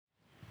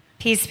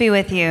Peace be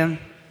with you.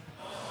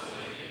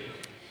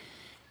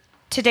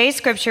 Today's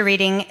scripture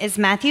reading is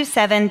Matthew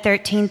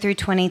 7:13 through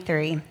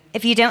 23.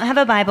 If you don't have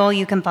a Bible,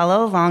 you can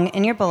follow along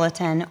in your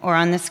bulletin or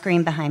on the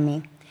screen behind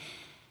me.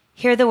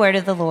 Hear the word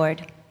of the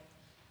Lord.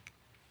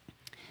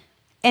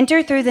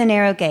 Enter through the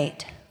narrow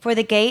gate, for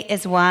the gate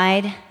is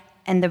wide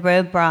and the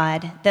road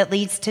broad that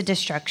leads to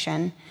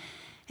destruction,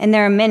 and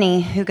there are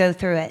many who go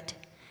through it.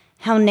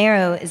 How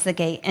narrow is the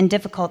gate and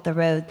difficult the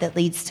road that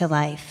leads to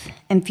life,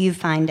 and few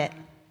find it.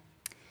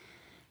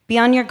 Be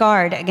on your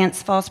guard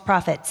against false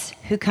prophets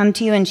who come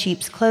to you in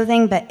sheep's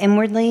clothing, but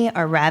inwardly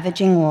are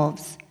ravaging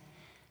wolves.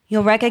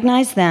 You'll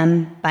recognize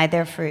them by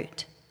their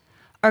fruit.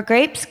 Are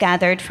grapes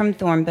gathered from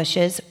thorn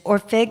bushes or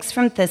figs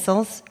from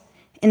thistles?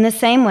 In the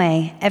same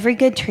way, every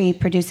good tree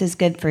produces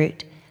good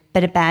fruit,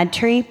 but a bad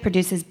tree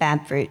produces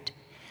bad fruit.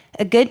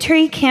 A good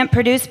tree can't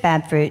produce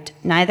bad fruit,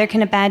 neither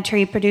can a bad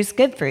tree produce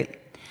good fruit.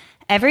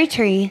 Every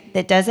tree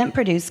that doesn't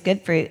produce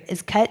good fruit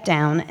is cut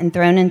down and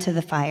thrown into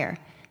the fire.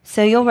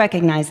 So you'll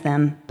recognize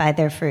them by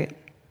their fruit.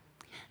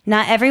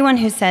 Not everyone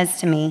who says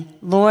to me,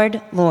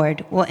 'Lord,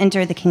 Lord,' will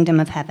enter the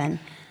kingdom of heaven,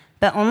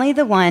 but only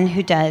the one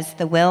who does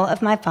the will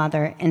of my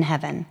Father in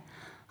heaven.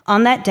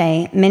 On that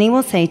day, many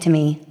will say to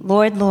me,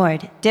 'Lord,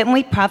 Lord, didn't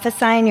we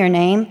prophesy in your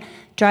name,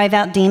 drive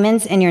out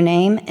demons in your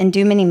name, and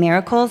do many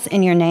miracles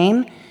in your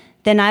name?'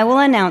 Then I will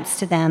announce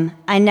to them,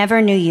 'I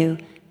never knew you.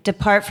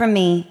 Depart from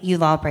me, you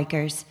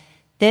lawbreakers.'"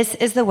 This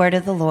is the word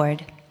of the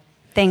Lord.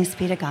 Thanks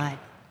be to God.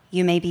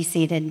 You may be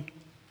seated.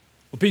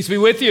 Well, peace be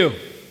with you.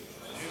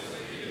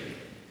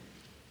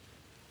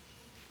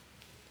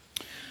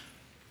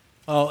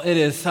 Well, it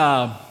is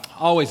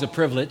always a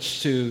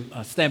privilege to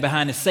stand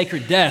behind this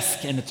sacred desk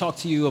and to talk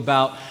to you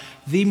about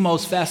the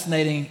most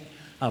fascinating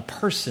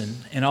person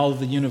in all of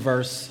the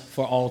universe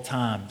for all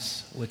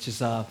times, which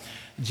is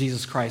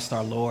Jesus Christ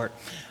our Lord.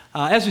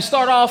 As we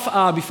start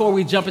off, before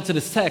we jump into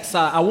this text,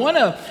 I want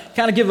to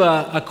kind of give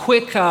a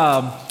quick,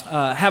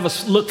 have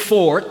us look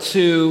forward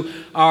to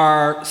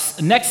our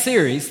next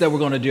series that we're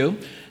going to do.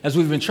 As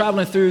we've been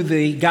traveling through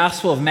the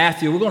Gospel of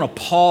Matthew, we're going to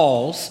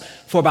pause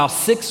for about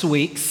 6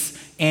 weeks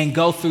and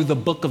go through the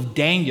book of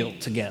Daniel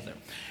together.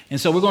 And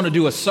so we're going to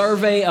do a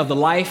survey of the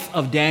life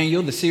of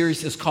Daniel. The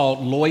series is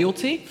called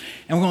Loyalty.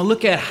 And we're going to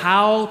look at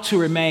how to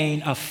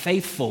remain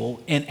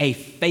faithful in a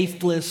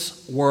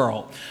faithless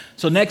world.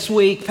 So next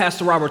week,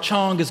 Pastor Robert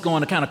Chong is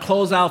going to kind of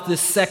close out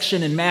this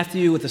section in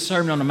Matthew with the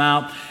Sermon on the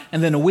Mount.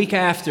 And then a week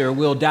after,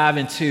 we'll dive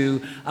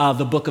into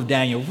the book of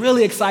Daniel.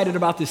 Really excited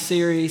about this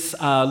series.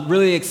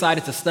 Really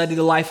excited to study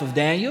the life of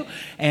Daniel.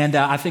 And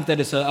I think that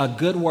it's a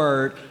good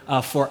word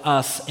for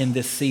us in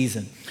this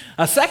season.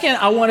 Second,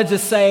 I wanted to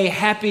say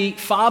happy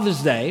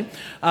Father's Day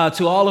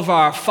to all of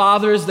our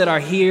fathers that are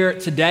here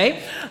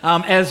today.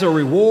 As a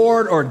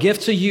reward or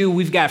gift to you,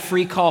 we've got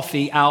free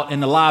coffee out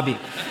in the lobby.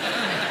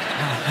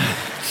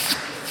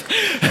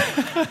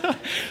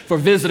 For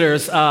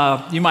visitors,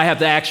 you might have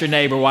to ask your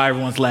neighbor why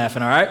everyone's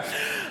laughing, all right?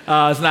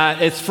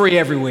 It's free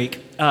every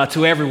week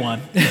to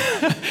everyone.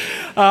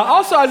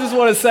 Also, I just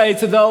want to say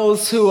to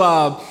those who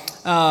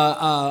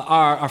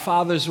are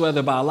fathers,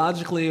 whether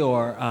biologically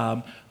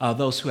or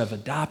those who have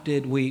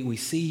adopted, we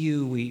see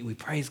you, we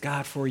praise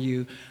God for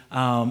you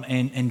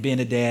and being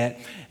a dad.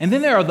 And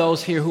then there are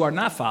those here who are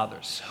not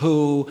fathers,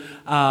 who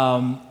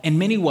in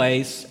many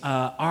ways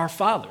are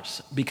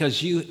fathers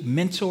because you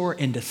mentor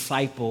and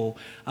disciple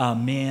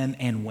men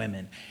and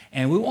women.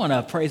 And we want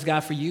to praise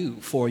God for you,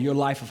 for your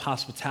life of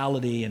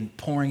hospitality and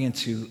pouring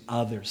into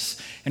others.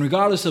 And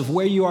regardless of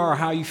where you are or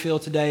how you feel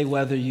today,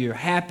 whether you're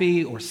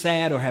happy or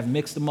sad or have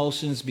mixed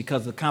emotions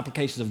because of the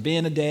complications of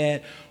being a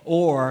dad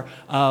or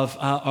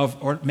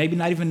or maybe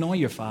not even knowing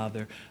your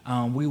father,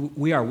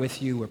 we are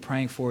with you, we're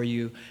praying for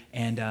you,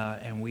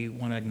 and we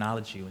want to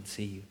acknowledge you and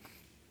see you.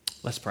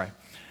 Let's pray.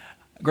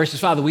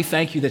 Gracious Father, we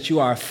thank you that you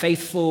are a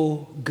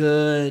faithful,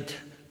 good,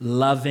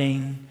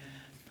 loving,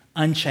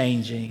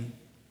 unchanging,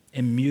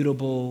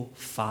 immutable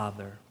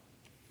Father.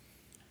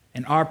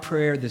 And our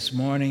prayer this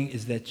morning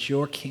is that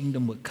your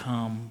kingdom would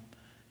come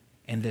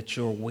and that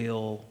your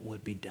will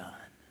would be done.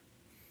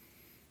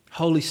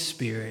 Holy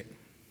Spirit,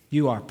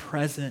 you are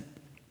present.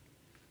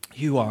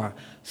 You are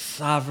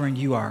sovereign.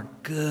 You are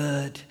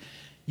good.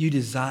 You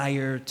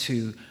desire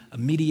to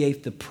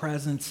mediate the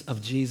presence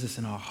of Jesus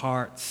in our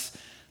hearts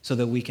so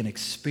that we can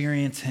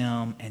experience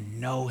him and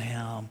know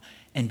him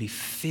and be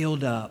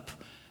filled up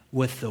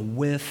with the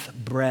width,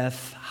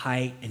 breadth,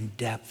 height, and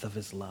depth of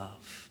his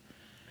love.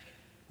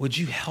 Would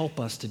you help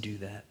us to do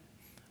that?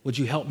 Would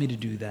you help me to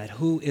do that?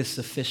 Who is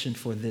sufficient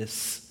for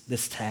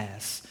this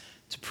task,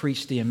 to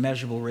preach the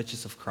immeasurable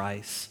riches of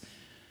Christ?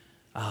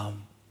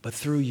 But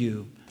through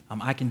you,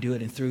 I can do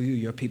it, and through you,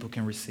 your people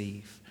can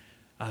receive.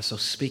 So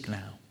speak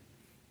now,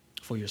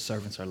 for your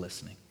servants are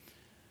listening.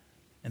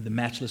 In the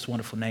matchless,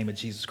 wonderful name of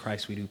Jesus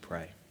Christ, we do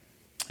pray.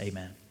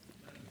 Amen.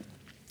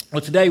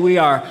 Well, today we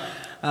are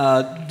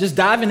just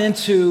diving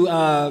into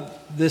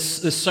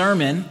this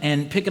sermon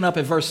and picking up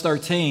at verse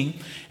 13.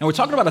 And we're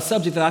talking about a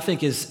subject that I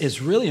think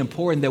is really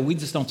important that we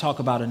just don't talk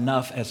about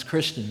enough as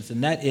Christians,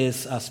 and that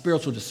is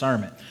spiritual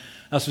discernment.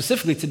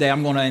 Specifically today,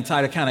 I'm going to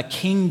entitle kind of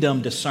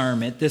kingdom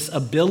discernment, this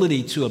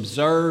ability to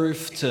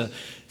observe, to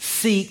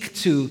seek,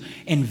 to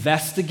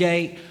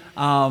investigate,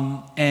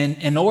 and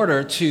in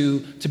order to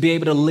be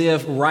able to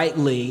live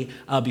rightly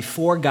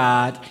before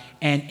God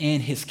and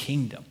in his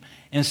kingdom.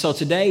 And so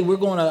today we're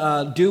going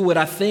to do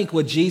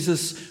what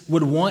Jesus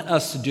would want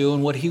us to do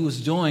and what he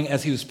was doing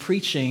as he was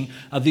preaching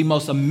the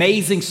most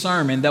amazing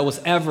sermon that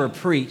was ever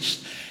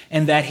preached,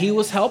 and that he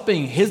was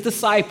helping his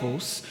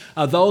disciples,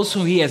 those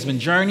whom he has been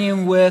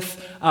journeying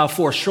with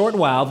for a short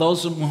while,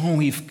 those whom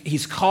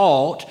he's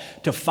called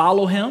to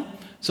follow him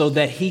so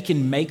that he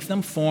can make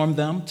them, form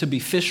them to be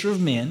fisher of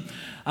men,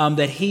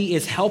 that he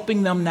is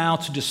helping them now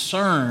to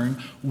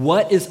discern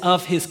what is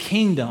of his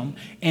kingdom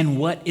and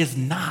what is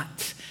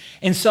not.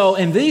 And so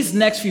in these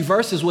next few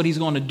verses, what he's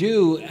going to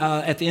do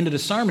at the end of the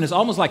sermon is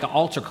almost like an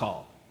altar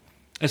call.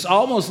 It's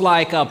almost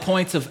like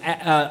points of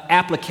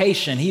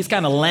application. He's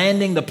kind of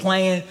landing the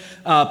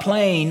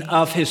plane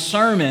of his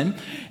sermon,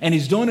 and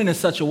he's doing it in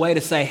such a way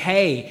to say,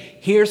 hey,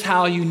 here's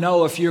how you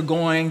know if you're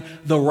going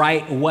the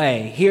right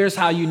way. Here's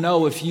how you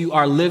know if you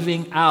are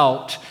living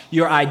out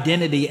your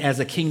identity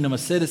as a kingdom of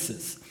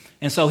citizens.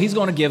 And so he's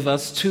going to give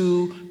us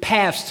two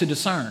paths to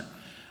discern.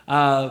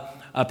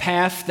 A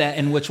path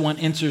in which one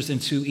enters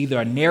into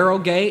either a narrow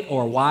gate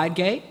or a wide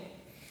gate.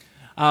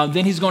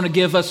 Then he's going to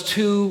give us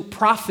two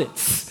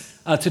prophets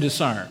to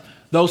discern,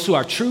 those who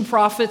are true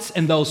prophets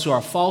and those who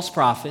are false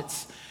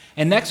prophets.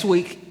 And next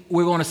week,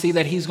 we're going to see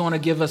that he's going to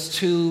give us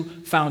two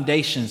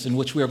foundations in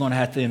which we're going to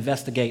have to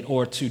investigate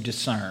or to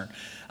discern.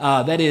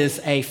 That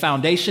is a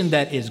foundation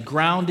that is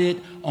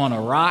grounded on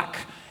a rock,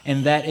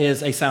 and that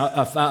is a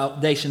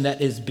foundation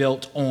that is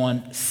built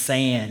on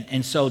sand.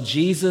 And so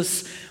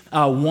Jesus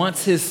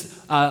wants his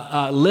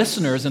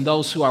listeners and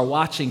those who are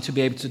watching to be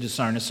able to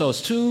discern. And so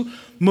it's two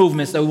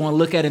movements that we want to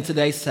look at in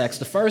today's text.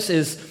 The first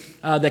is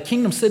that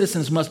kingdom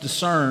citizens must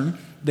discern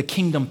the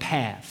kingdom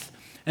path.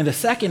 And the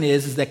second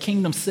is that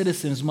kingdom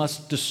citizens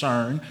must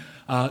discern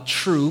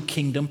true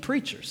kingdom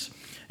preachers.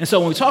 And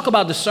so when we talk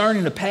about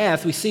discerning the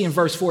path, we see in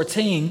verse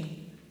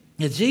 14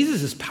 that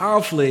Jesus is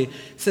powerfully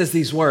says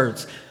these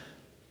words,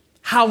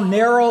 "How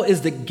narrow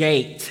is the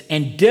gate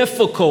and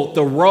difficult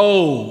the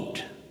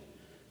road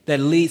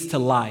that leads to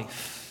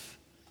life,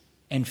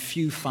 and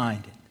few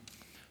find it."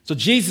 So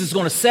Jesus is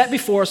going to set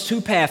before us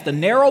two paths, the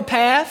narrow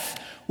path,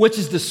 which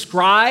is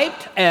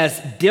described as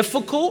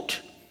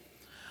difficult,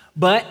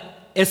 but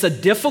it's a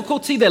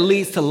difficulty that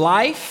leads to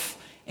life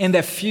and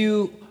that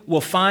few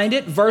will find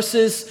it,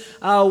 versus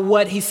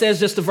what he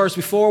says just the verse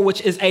before, which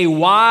is a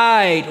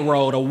wide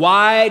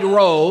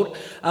road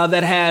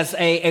that has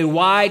a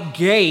wide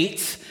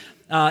gate.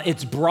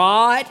 It's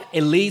broad,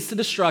 it leads to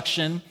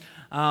destruction,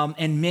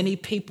 and many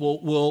people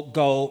will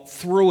go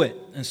through it.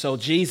 And so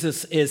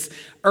Jesus is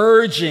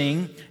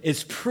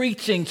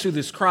preaching to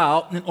this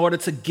crowd in order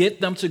to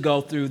get them to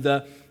go through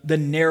the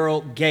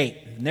narrow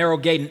gate. The narrow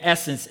gate, in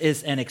essence,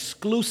 is an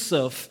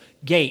exclusive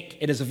gate.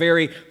 It is a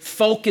very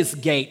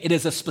focused gate. It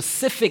is a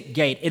specific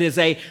gate. It is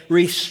a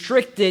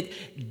restricted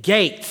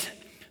gate.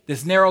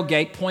 This narrow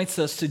gate points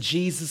us to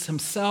Jesus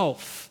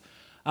himself.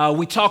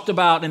 We talked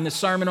about in the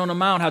Sermon on the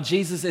Mount how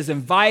Jesus is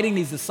inviting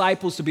these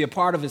disciples to be a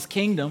part of his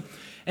kingdom.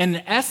 And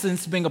in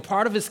essence, being a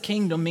part of his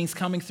kingdom means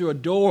coming through a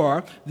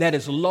door that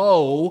is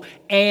low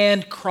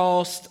and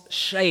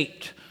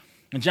cross-shaped.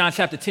 In John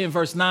chapter 10,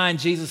 verse 9,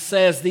 Jesus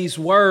says these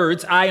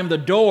words, "I am the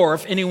door.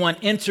 If anyone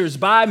enters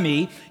by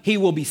me, he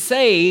will be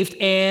saved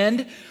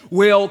and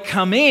will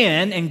come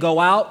in and go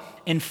out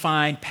and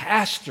find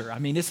pasture." I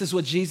mean, this is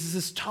what Jesus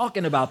is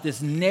talking about,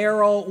 this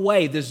narrow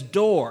way, this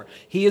door.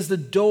 He is the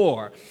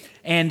door.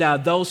 And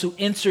those who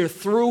enter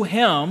through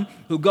him,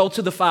 who go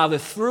to the Father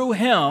through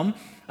him,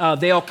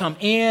 they'll come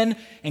in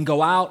and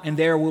go out, and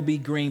there will be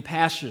green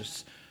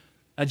pastures.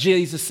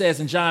 Jesus says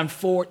in John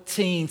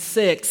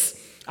 14:6,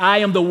 "I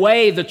am the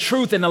way, the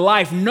truth, and the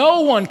life.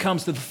 No one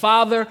comes to the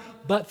Father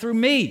but through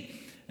me."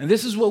 And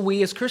this is what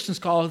we as Christians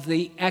call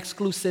the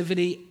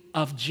exclusivity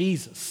of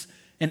Jesus.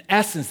 In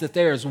essence, that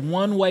there is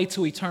one way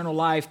to eternal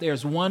life.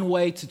 There's one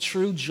way to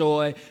true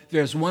joy.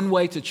 There's one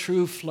way to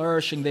true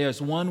flourishing.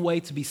 There's one way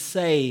to be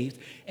saved,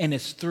 and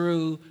it's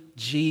through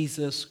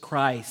Jesus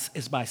Christ.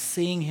 It's by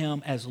seeing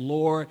him as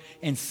Lord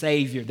and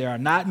Savior. There are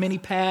not many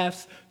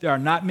paths. There are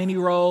not many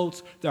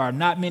roads. There are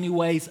not many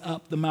ways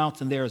up the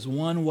mountain. There is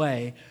one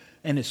way,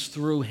 and it's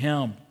through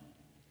him.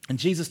 And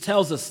Jesus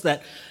tells us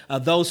that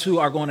those who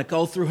are going to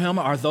go through him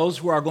are those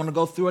who are going to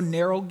go through a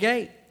narrow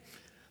gate.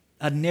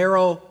 A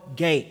narrow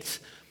gate.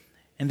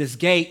 And this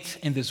gate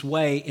in this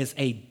way is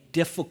a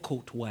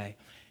difficult way.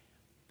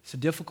 It's a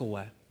difficult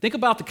way. Think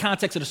about the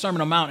context of the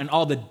Sermon on the Mount and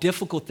all the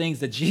difficult things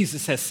that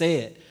Jesus has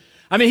said.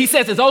 I mean, he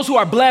says that those who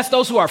are blessed,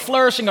 those who are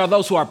flourishing, are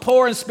those who are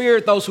poor in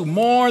spirit, those who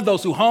mourn,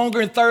 those who hunger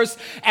and thirst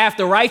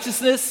after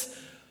righteousness.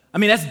 I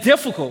mean, that's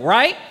difficult,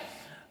 right?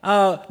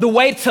 The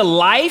way to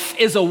life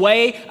is a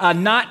way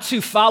not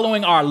to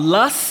following our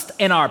lust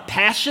and our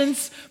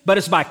passions, but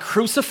it's by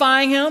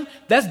crucifying him.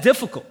 That's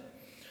difficult.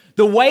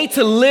 The way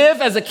to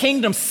live as a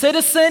kingdom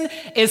citizen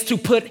is to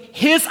put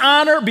his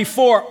honor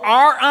before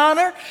our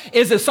honor.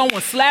 Is if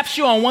someone slaps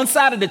you on one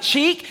side of the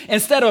cheek,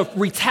 instead of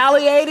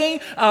retaliating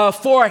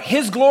for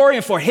his glory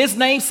and for his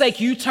name's sake,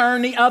 you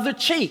turn the other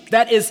cheek.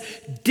 That is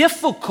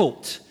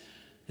difficult.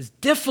 It's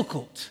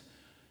difficult.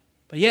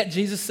 But yet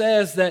Jesus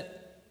says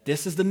that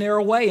this is the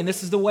narrow way and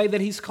this is the way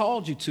that he's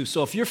called you to.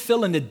 So if you're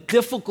feeling the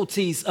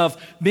difficulties of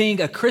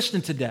being a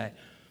Christian today,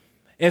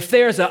 if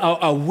there's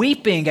a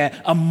weeping,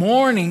 a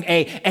mourning,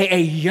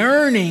 a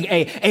yearning,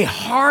 a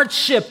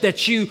hardship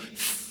that you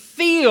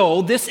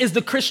feel, this is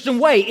the Christian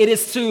way. It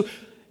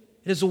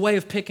is a way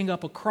of picking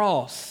up a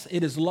cross.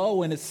 It is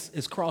low and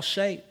it's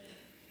cross-shaped.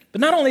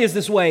 But not only is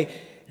this way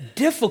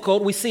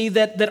difficult, we see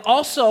that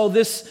also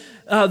this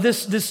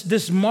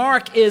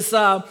mark is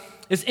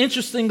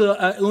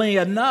interestingly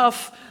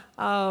enough,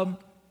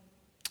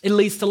 it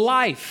leads to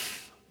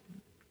life.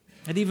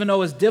 And even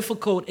though it's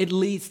difficult, it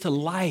leads to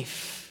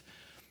life.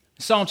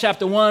 Psalm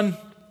chapter 1,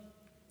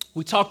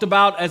 we talked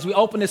about as we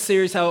open this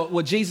series how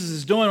what Jesus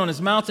is doing on his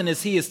mountain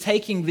is he is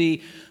taking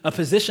the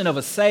position of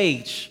a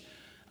sage.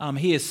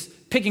 He is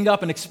picking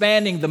up and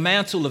expanding the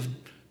mantle of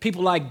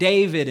people like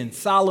David and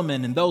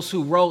Solomon and those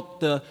who wrote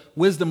the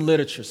wisdom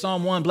literature.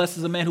 Psalm 1, blessed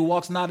is the man who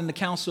walks not in the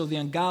counsel of the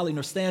ungodly,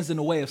 nor stands in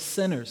the way of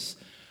sinners,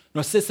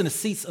 nor sits in the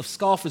seats of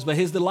scoffers, but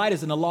his delight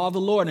is in the law of the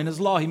Lord. And in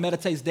his law he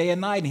meditates day and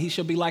night, and he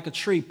shall be like a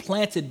tree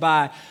planted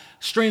by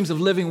streams of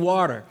living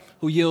water,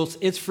 who yields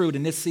its fruit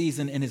in this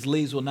season, and his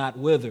leaves will not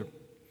wither.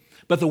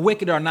 But the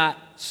wicked are not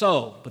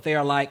so, but they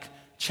are like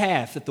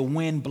chaff that the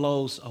wind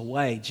blows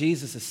away.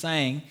 Jesus is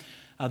saying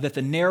that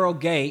the narrow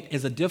gate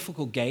is a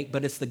difficult gate,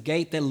 but it's the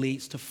gate that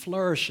leads to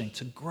flourishing,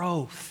 to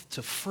growth,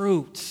 to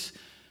fruit,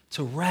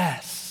 to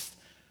rest,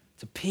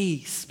 to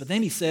peace. But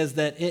then he says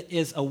that it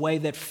is a way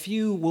that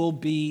few will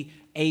be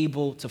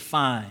able to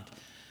find.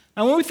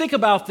 Now, when we think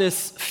about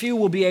this, few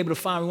will be able to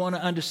find, we want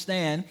to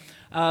understand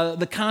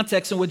the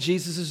context in what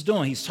Jesus is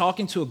doing. He's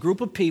talking to a group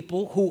of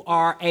people who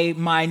are a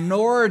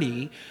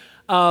minority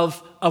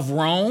of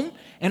Rome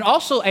and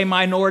also a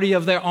minority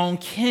of their own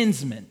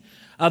kinsmen.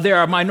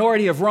 They're a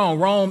minority of Rome.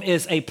 Rome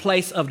is a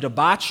place of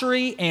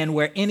debauchery and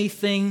where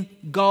anything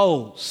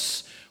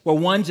goes, where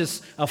one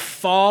just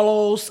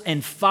follows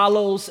and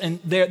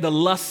the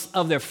lusts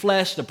of their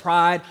flesh, the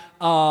pride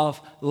of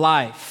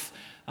life.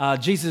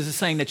 Jesus is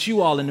saying that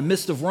you all in the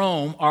midst of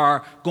Rome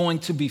are going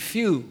to be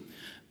few.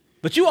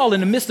 But you all in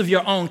the midst of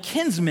your own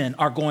kinsmen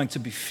are going to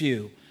be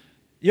few.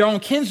 Your own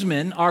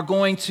kinsmen are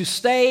going to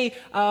stay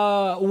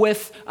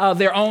with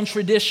their own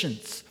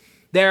traditions.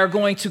 They're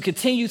going to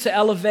continue to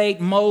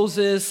elevate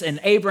Moses and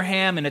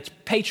Abraham and its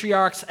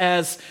patriarchs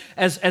as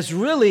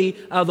really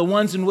the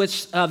ones in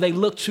which they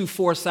look to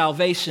for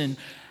salvation.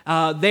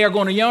 They are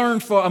going to yearn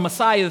for a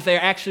Messiah that they're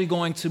actually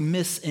going to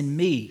miss in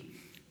me.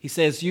 He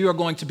says, you are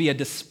going to be a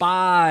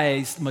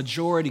despised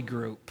majority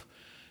group.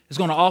 It's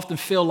going to often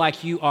feel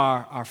like you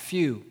are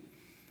few.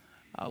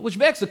 Which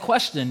begs the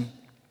question,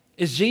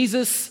 is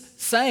Jesus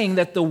saying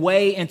that the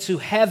way into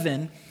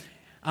heaven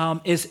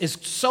is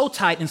so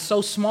tight and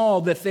so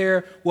small that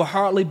there will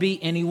hardly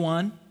be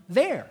anyone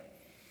there?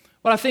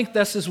 Well, I think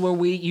this is where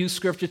we use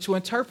Scripture to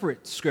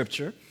interpret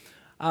Scripture.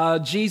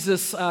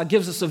 Jesus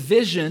gives us a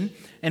vision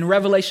in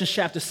Revelation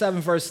chapter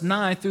 7, verse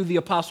 9 through the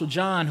Apostle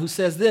John, who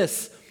says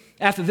this,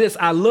 after this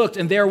I looked,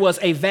 and there was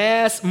a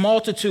vast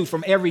multitude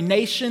from every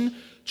nation,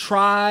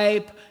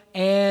 tribe,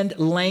 and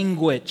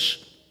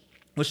language,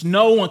 which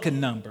no one can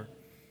number,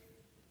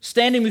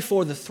 standing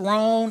before the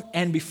throne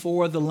and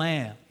before the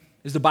Lamb.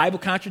 Is the Bible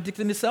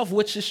contradicting itself?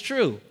 Which is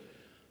true?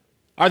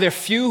 Are there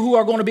few who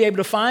are going to be able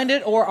to find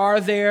it, or are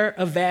there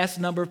a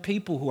vast number of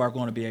people who are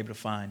going to be able to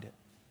find it?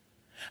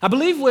 I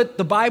believe what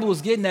the Bible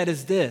is getting at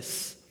is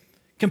this.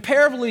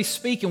 Comparatively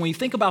speaking, when you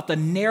think about the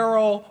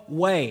narrow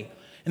way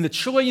and the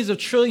trillions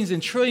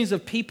and trillions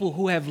of people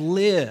who have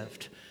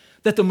lived,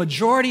 that the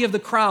majority of the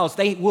crowds,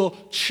 they will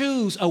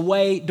choose a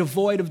way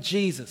devoid of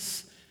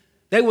Jesus.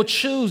 They will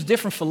choose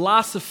different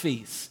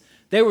philosophies.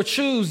 They will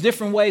choose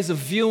different ways of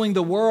viewing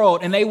the world,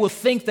 and they will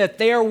think that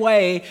their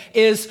way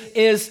is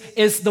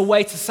the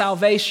way to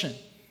salvation.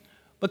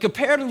 But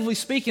comparatively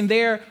speaking,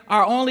 there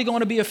are only going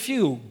to be a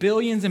few,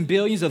 billions and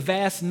billions, a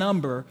vast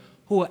number,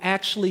 who will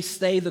actually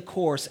stay the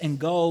course and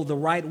go the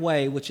right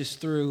way, which is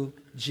through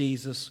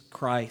Jesus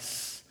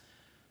Christ.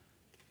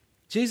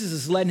 Jesus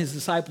is letting his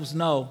disciples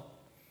know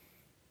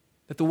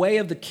that the way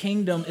of the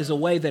kingdom is a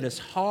way that is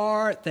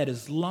hard, that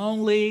is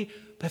lonely,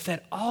 but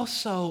that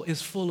also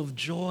is full of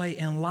joy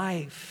and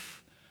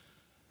life.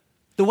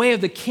 The way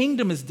of the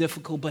kingdom is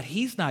difficult, but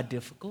he's not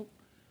difficult.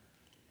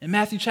 In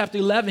Matthew chapter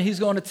 11, he's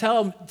going to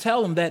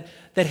tell them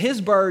that his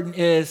burden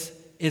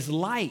is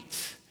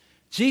light.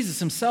 Jesus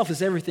himself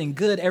is everything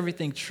good,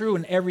 everything true,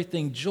 and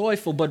everything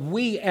joyful. But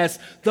we, as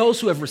those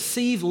who have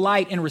received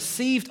light and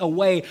received a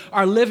way,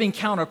 are living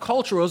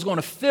countercultural. It's going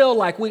to feel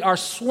like we are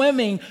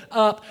swimming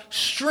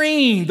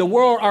upstream. The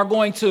world are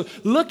going to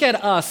look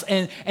at us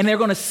and they're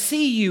going to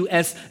see you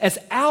as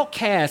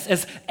outcasts,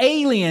 as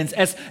aliens,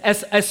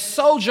 as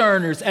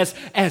sojourners,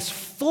 as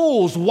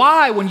fools.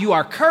 Why, when you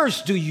are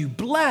cursed, do you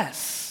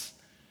bless?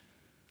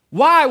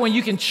 Why, when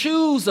you can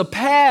choose a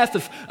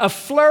path of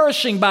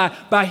flourishing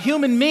by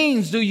human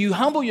means, do you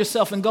humble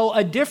yourself and go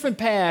a different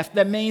path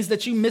that means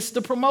that you miss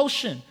the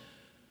promotion?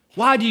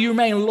 Why do you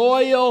remain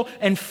loyal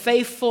and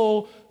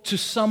faithful to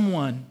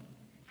someone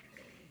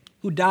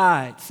who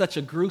died such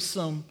a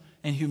gruesome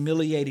and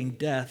humiliating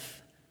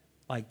death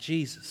like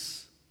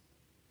Jesus?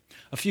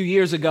 A few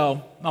years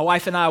ago, my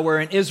wife and I were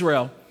in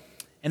Israel,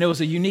 and it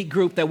was a unique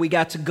group that we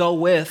got to go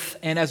with.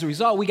 And as a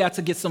result, we got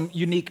to get some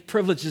unique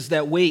privileges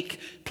that week,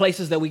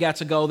 places that we got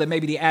to go that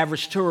maybe the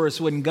average tourist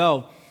wouldn't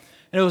go.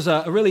 And it was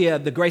really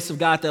the grace of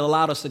God that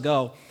allowed us to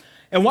go.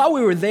 And while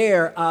we were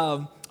there,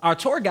 our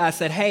tour guide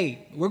said,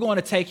 hey, we're going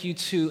to take you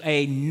to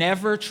a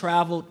never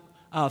traveled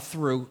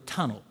through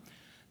tunnel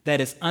that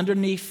is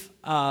underneath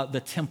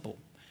the temple.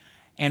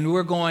 And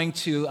we're going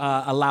to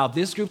allow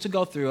this group to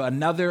go through.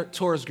 Another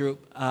tourist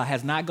group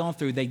has not gone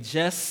through. They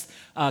just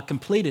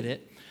completed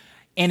it.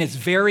 And it's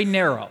very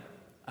narrow.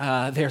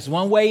 There's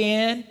one way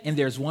in and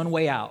there's one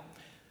way out.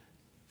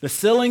 The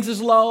ceilings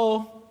is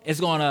low. You're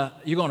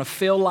going to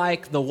feel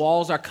like the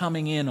walls are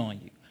coming in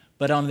on you.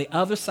 But on the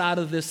other side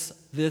of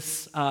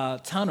this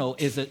tunnel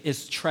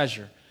is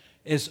treasure.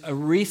 Is a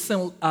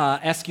recent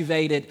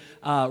excavated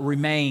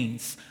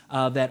remains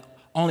that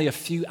only a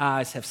few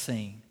eyes have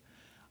seen.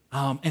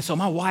 And so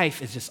my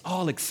wife is just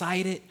all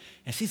excited,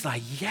 and she's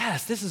like,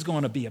 yes, this is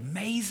going to be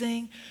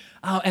amazing.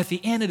 At the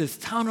end of this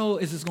tunnel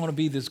is just going to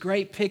be this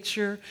great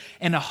picture.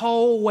 And the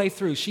whole way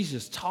through, she's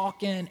just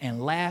talking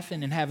and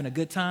laughing and having a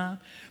good time.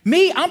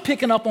 Me, I'm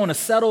picking up on the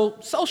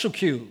subtle social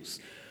cues.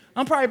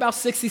 I'm probably about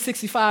 60,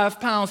 65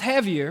 pounds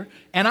heavier,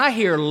 and I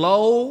hear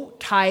low,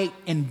 tight,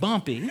 and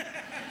bumpy.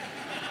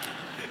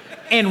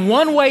 And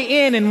one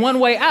way in and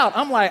one way out.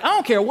 I'm like, I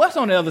don't care what's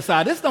on the other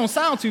side. This don't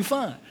sound too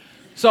fun.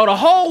 So the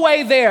whole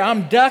way there,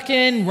 I'm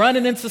ducking,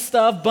 running into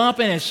stuff,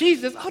 bumping, and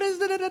she's just,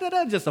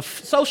 just a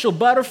social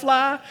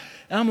butterfly.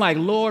 And I'm like,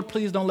 Lord,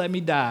 please don't let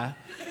me die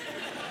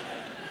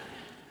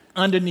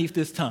underneath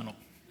this tunnel.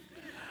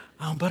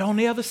 But on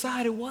the other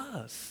side, it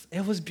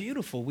was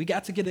beautiful. We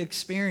got to get an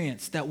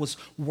experience that was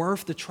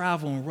worth the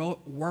travel and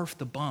worth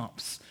the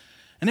bumps.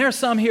 And there are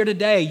some here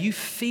today, you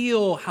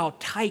feel how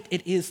tight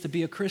it is to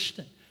be a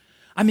Christian.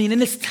 I mean,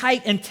 and it's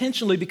tight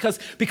intentionally because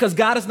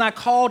God has not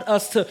called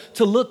us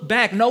to look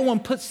back. No one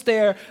puts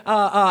their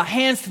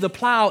hands to the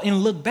plow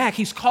and look back.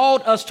 He's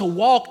called us to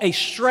walk a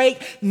straight,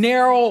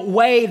 narrow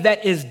way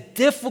that is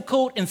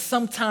difficult and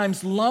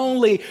sometimes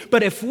lonely.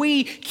 But if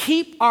we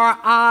keep our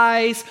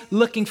eyes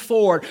looking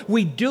forward,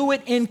 we do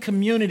it in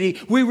community.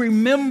 We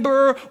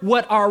remember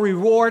what our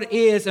reward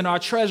is and our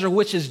treasure,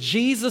 which is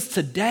Jesus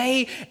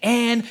today,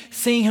 and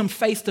seeing him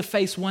face to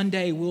face one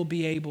day, we'll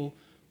be able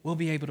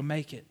to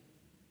make it.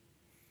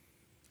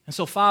 And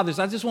so, fathers,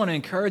 I just want to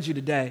encourage you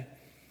today,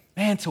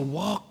 man, to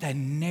walk that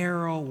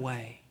narrow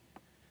way.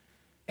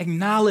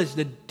 Acknowledge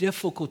the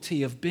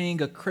difficulty of being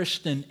a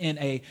Christian in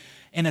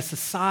a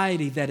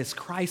society that is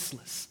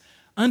Christless.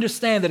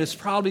 Understand that it's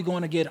probably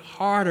going to get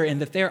harder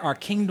and that there are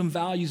kingdom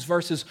values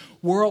versus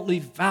worldly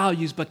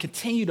values, but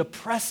continue to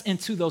press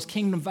into those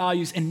kingdom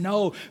values and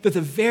know that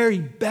the very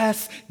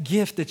best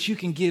gift that you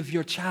can give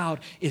your child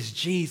is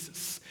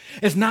Jesus.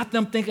 It's not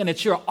them thinking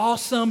that you're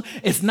awesome.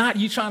 It's not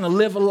you trying to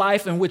live a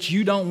life in which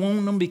you don't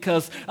wound them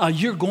because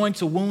you're going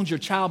to wound your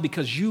child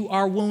because you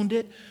are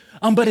wounded.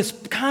 But it's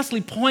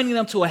constantly pointing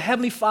them to a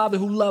heavenly Father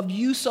who loved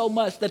you so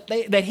much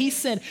that he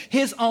sent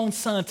his own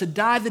son to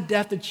die the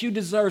death that you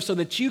deserve so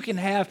that you can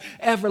have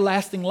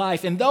everlasting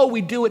life. And though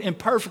we do it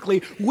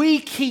imperfectly, we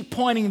keep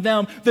pointing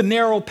them the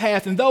narrow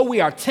path. And though we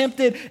are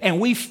tempted and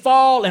we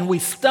fall and we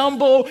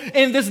stumble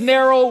in this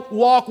narrow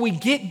walk, we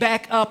get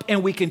back up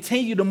and we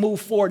continue to move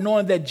forward,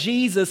 knowing that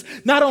Jesus,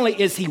 not only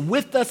is he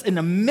with us in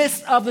the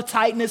midst of the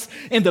tightness,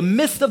 in the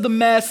midst of the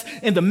mess,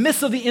 in the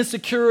midst of the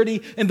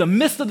insecurity, in the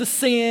midst of the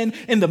sin,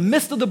 in the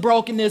midst of the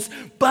brokenness,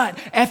 but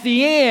at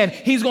the end,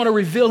 he's going to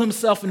reveal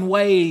himself in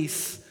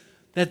ways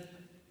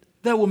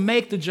that will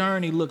make the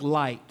journey look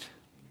light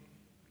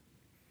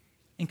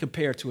and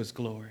compare to his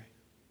glory.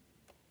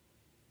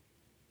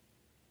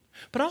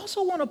 But I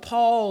also want to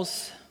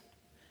pause,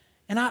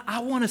 and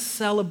I want to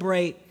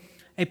celebrate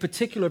a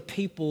particular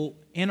people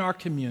in our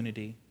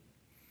community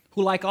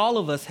who, like all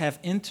of us, have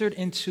entered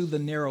into the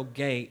narrow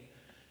gate,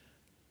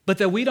 but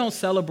that we don't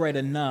celebrate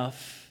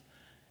enough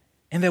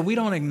and that we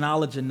don't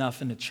acknowledge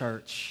enough in the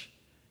church,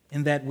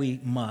 and that we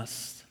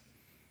must.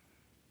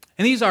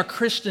 And these are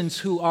Christians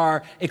who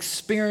are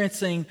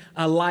experiencing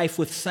a life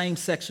with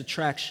same-sex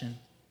attraction,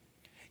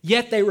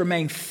 yet they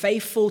remain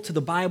faithful to the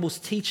Bible's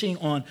teaching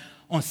on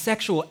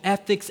sexual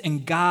ethics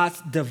and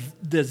God's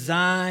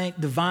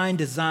divine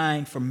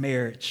design for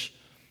marriage,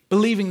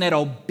 believing that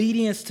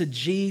obedience to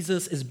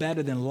Jesus is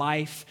better than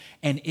life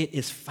and it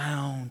is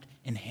found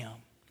in him.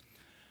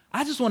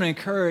 I just want to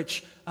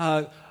encourage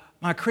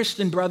my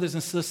Christian brothers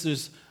and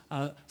sisters,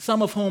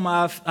 some of whom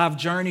I've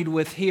journeyed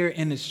with here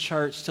in this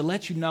church, to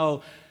let you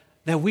know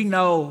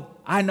that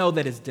I know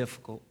that it's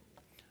difficult.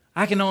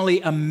 I can only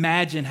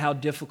imagine how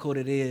difficult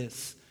it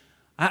is.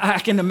 I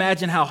can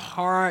imagine how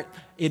hard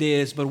it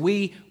is, but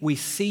we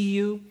see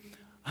you.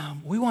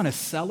 we want to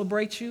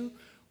celebrate you.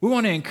 We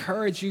want to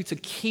encourage you to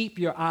keep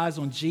your eyes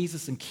on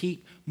Jesus and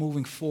keep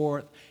moving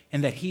forward,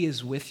 and that he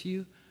is with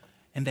you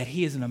and that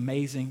he is an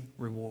amazing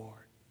reward.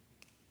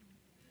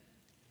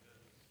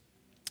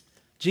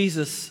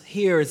 Jesus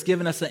here has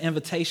given us an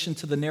invitation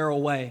to the narrow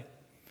way.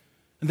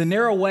 And the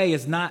narrow way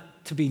is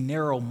not to be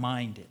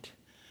narrow-minded.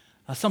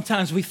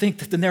 Sometimes we think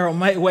that the narrow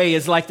way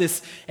is like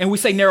this, and we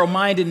say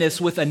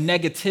narrow-mindedness with a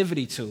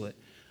negativity to it.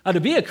 To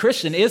be a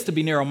Christian is to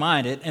be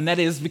narrow-minded, and that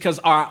is because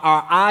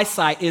our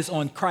eyesight is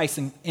on Christ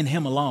and in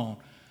him alone.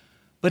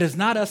 But it's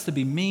not us to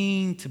be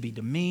mean, to be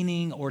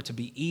demeaning, or to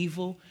be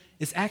evil.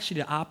 It's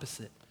actually the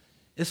opposite.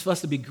 It's for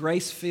us to be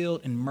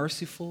grace-filled and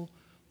merciful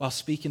while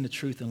speaking the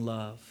truth in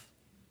love.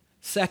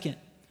 Second,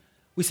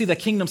 we see that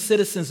kingdom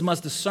citizens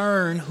must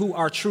discern who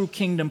are true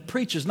kingdom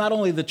preachers, not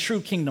only the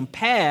true kingdom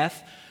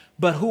path,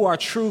 but who are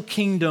true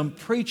kingdom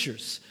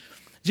preachers.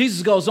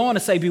 Jesus goes on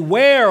to say,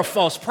 beware of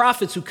false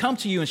prophets who come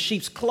to you in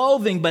sheep's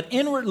clothing, but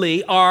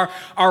inwardly are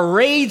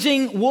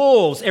raging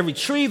wolves. Every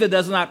tree that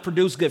does not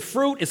produce good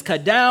fruit is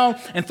cut down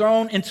and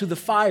thrown into the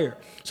fire.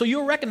 So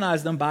you'll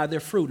recognize them by their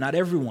fruit. Not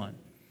everyone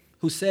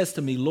who says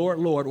to me, Lord,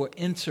 Lord, will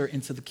enter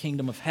into the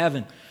kingdom of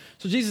heaven.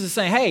 So Jesus is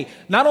saying, hey,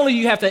 not only do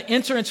you have to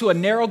enter into a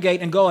narrow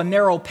gate and go a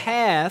narrow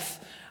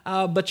path,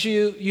 but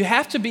you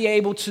have to be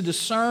able to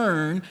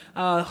discern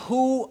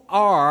who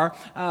are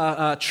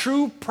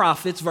true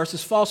prophets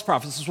versus false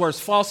prophets. This word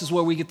false is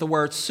where we get the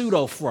word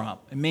pseudo from.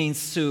 It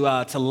means to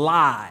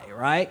lie,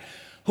 right?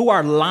 Who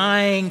are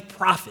lying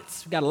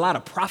prophets. We've got a lot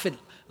of prophet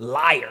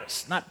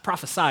liars, not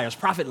prophesiers,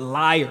 prophet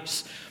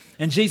liars.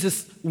 And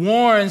Jesus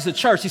warns the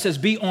church. He says,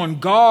 be on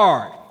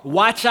guard.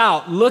 Watch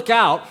out, look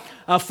out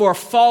for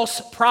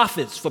false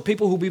prophets, for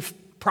people who be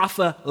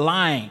prophet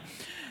lying.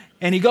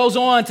 And he goes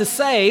on to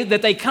say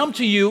that they come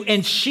to you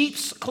in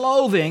sheep's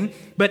clothing,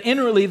 but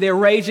inwardly they're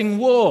raging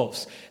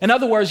wolves. In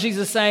other words,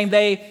 Jesus is saying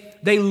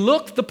they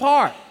look the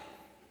part.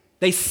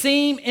 They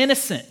seem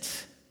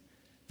innocent.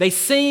 They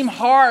seem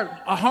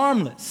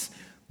harmless.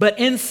 But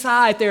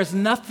inside there's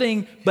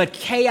nothing but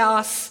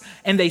chaos,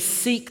 and they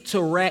seek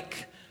to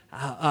wreak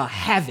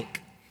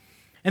havoc.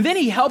 And then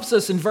he helps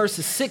us in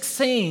verses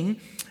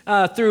 16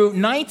 through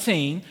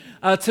 19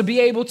 to be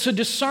able to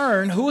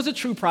discern who is a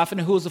true prophet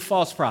and who is a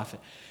false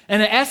prophet.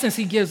 And in essence,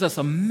 he gives us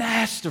a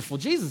masterful,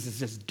 Jesus is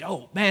just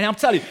dope, man. I'm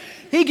telling you,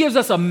 he gives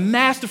us a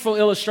masterful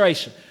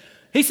illustration.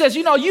 He says,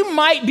 you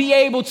might be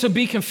able to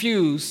be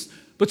confused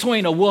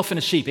between a wolf and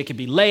a sheep. It could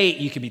be late,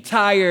 you could be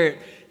tired.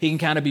 He can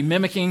kind of be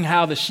mimicking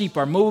how the sheep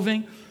are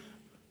moving.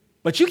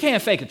 But you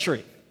can't fake a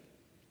tree.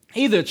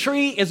 Either a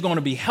tree is going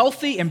to be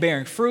healthy and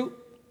bearing fruit,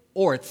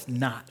 or it's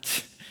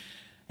not.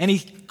 And he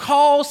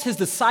calls his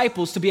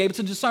disciples to be able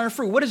to discern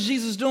fruit. What is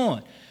Jesus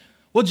doing?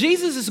 Well,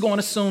 Jesus is going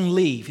to soon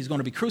leave. He's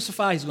going to be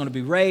crucified. He's going to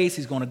be raised.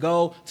 He's going to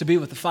go to be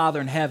with the Father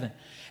in heaven.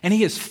 And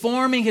he is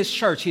forming his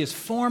church. He is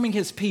forming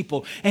his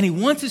people. And he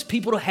wants his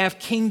people to have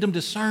kingdom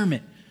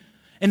discernment.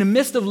 In the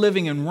midst of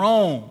living in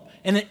Rome,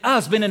 and in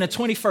us being in the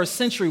 21st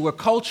century where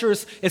culture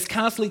is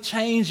constantly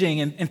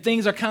changing and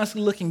things are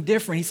constantly looking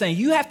different, he's saying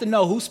you have to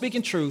know who's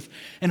speaking truth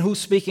and who's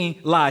speaking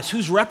lies,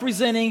 who's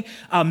representing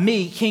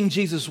me, King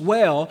Jesus,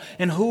 well,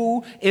 and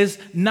who is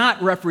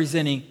not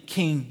representing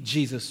King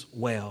Jesus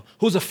well,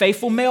 who's a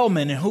faithful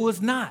mailman and who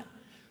is not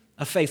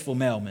a faithful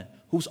mailman,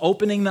 who's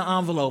opening the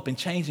envelope and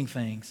changing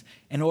things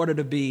in order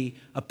to be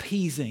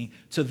appeasing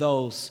to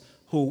those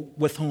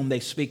with whom they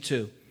speak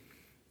to.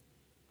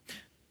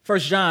 1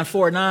 John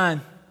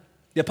 4:9,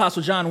 the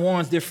Apostle John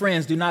warns, dear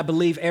friends, do not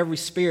believe every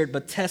spirit,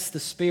 but test the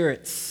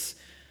spirits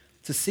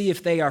to see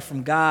if they are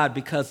from God,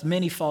 because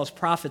many false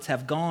prophets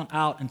have gone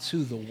out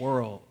into the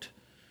world.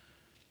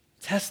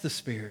 Test the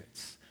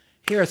spirits.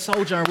 Here at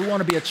Sojourn, we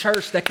want to be a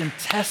church that can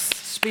test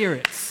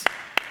spirits.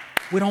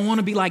 We don't want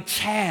to be like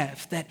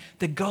chaff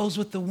that goes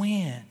with the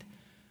wind.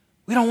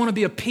 We don't want to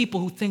be a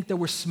people who think that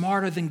we're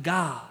smarter than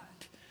God,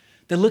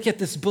 that look at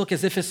this book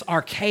as if it's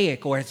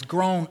archaic or it's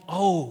grown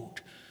old.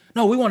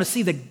 No, we want to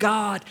see that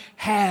God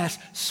has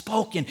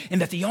spoken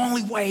and that the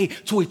only way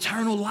to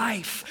eternal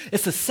life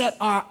is to set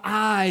our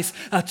eyes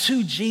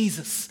to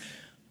Jesus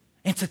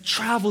and to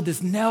travel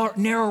this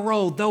narrow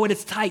road, though it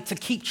is tight, to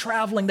keep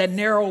traveling that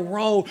narrow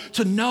road,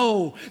 to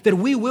know that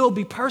we will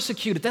be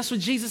persecuted. That's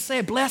what Jesus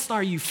said. Blessed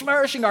are you,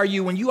 flourishing are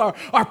you when you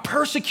are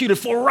persecuted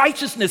for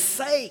righteousness'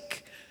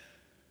 sake.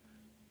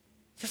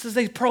 Just as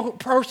they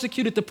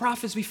persecuted the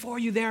prophets before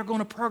you, they are going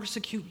to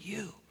persecute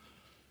you.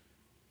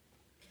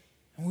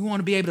 We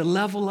want to be able to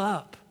level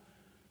up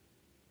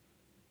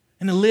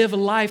and to live a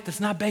life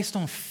that's not based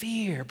on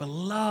fear, but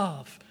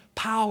love,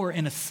 power,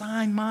 and a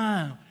sound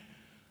mind,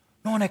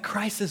 knowing that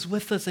Christ is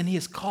with us and he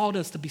has called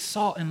us to be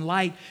salt and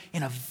light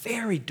in a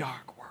very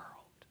dark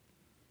world,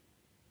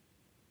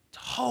 to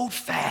hold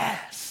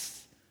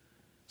fast.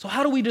 So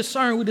how do we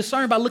discern? We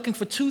discern by looking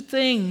for two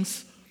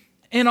things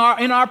in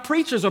our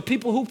preachers or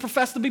people who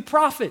profess to be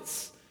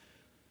prophets.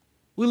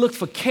 We look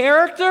for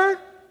character,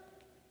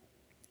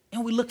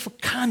 and we look for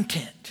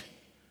content.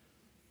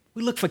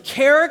 We look for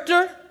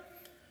character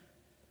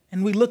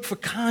and we look for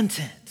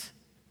content.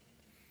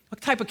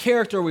 What type of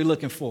character are we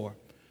looking for?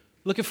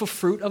 looking for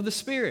fruit of the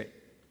Spirit,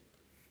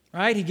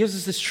 right? He gives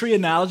us this tree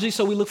analogy,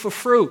 so we look for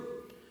fruit.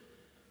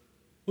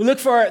 We look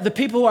for the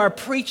people who are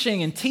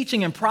preaching and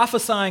teaching and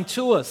prophesying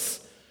to us.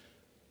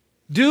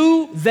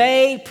 Do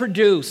they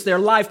produce, their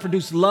life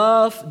produce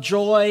love,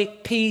 joy,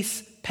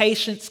 peace,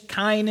 patience,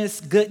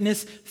 kindness,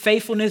 goodness,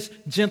 faithfulness,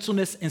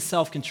 gentleness, and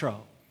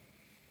self-control?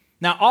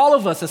 Now, all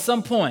of us at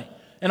some point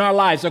in our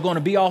lives are going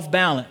to be off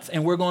balance,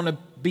 and we're going to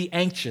be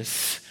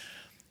anxious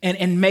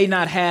and may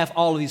not have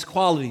all of these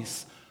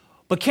qualities.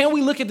 But can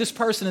we look at this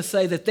person and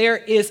say that there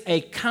is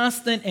a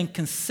constant and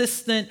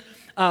consistent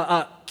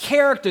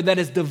character that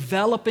is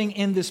developing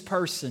in this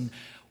person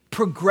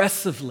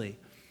progressively,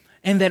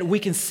 and that we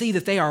can see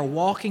that they are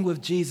walking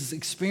with Jesus,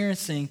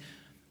 experiencing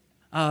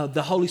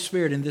the Holy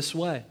Spirit in this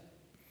way?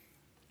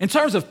 In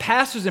terms of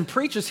pastors and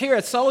preachers here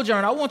at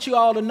Sojourn, I want you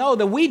all to know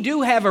that we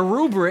do have a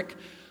rubric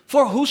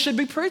for who should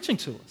be preaching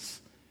to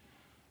us.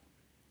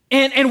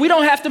 And we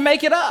don't have to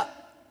make it up.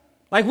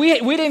 Like we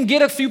didn't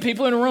get a few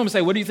people in the room and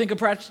say, what do you think a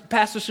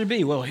pastor should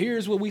be? Well,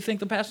 here's what we think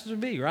the pastor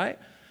should be, right?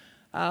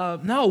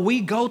 No,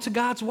 we go to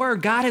God's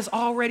word. God has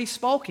already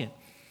spoken.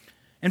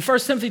 In 1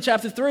 Timothy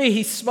chapter 3,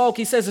 he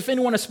says, if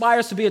anyone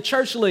aspires to be a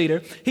church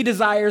leader, he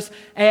desires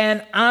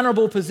an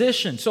honorable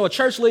position. So a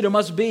church leader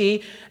must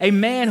be a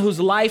man whose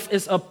life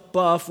is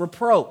above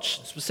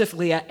reproach,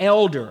 specifically an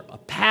elder, a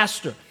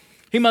pastor.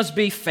 He must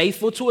be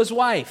faithful to his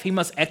wife. He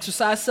must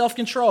exercise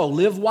self-control,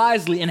 live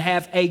wisely, and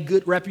have a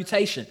good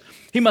reputation.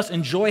 He must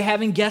enjoy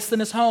having guests in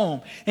his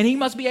home, and he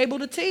must be able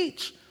to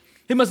teach.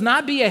 He must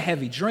not be a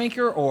heavy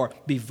drinker or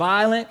be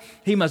violent.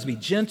 He must be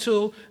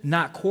gentle,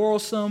 not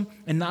quarrelsome,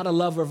 and not a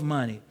lover of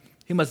money.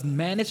 He must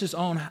manage his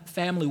own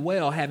family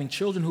well, having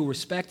children who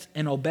respect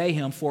and obey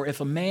him. For if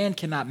a man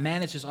cannot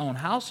manage his own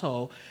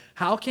household,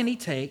 how can he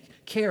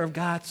take care of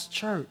God's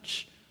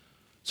church?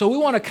 So we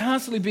want to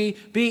constantly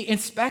be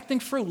inspecting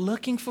fruit,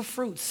 looking for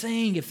fruit,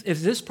 seeing if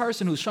this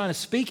person who's trying to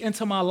speak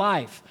into my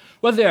life,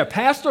 whether they're a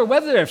pastor or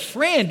whether they're a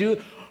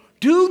friend,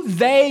 do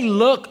they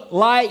look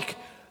like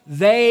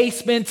they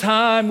spend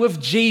time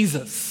with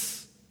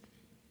Jesus?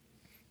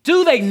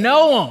 Do they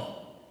know him?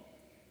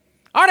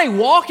 Are they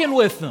walking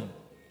with him?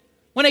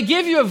 When they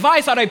give you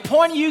advice, are they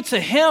pointing you to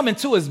him and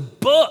to his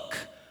book?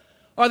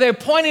 Are they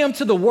pointing them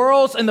to the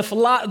worlds and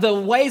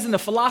the ways and the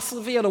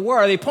philosophy of the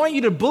world? Are they pointing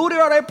you to Buddha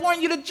or are they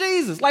pointing you to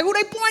Jesus? Like, who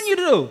they pointing you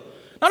to?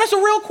 Now, that's a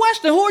real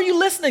question. Who are you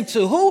listening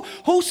to?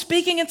 Who's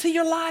speaking into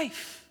your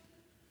life?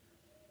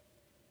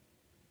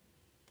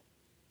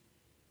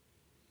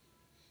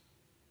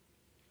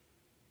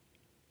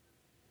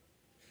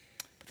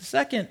 The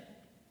second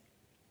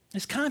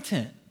is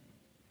content.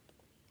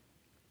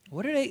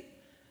 What are they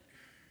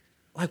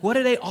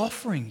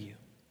offering you?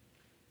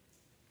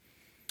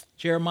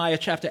 Jeremiah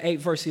chapter 8,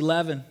 verse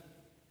 11.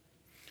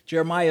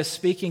 Jeremiah is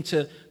speaking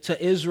to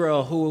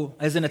Israel, who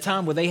is in a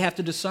time where they have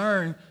to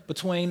discern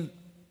between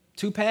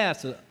two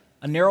paths,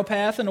 a narrow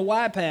path and a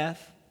wide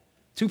path.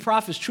 Two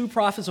prophets, true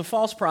prophets or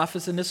false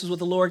prophets, and this is what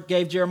the Lord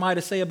gave Jeremiah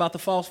to say about the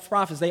false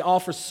prophets. They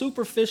offer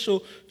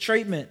superficial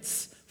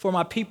treatments for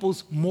my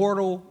people's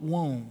mortal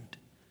wound.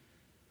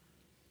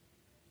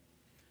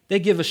 They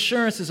give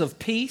assurances of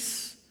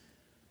peace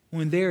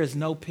when there is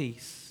no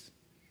peace.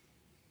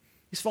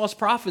 These false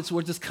prophets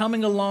were just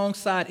coming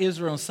alongside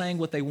Israel and saying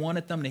what they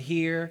wanted them to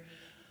hear,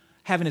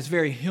 having this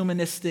very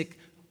humanistic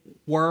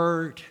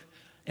word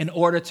in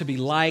order to be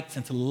liked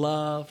and to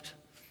loved.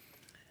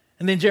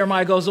 And then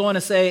Jeremiah goes on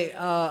to say,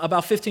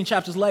 about 15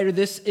 chapters later,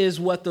 this is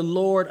what the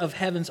Lord of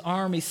heaven's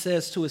army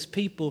says to his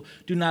people.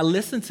 Do not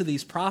listen to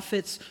these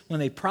prophets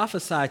when they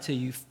prophesy to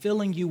you,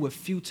 filling you with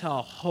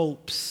futile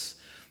hopes.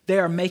 They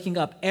are making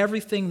up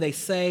everything they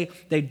say.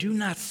 They do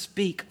not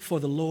speak for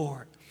the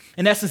Lord.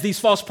 In essence, these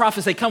false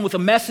prophets, they come with a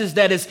message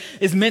that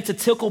is meant to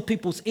tickle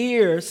people's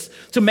ears,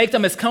 to make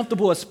them as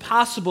comfortable as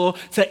possible,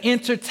 to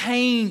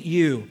entertain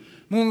you.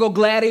 We're going to go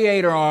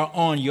gladiator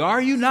on you.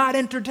 Are you not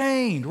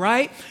entertained,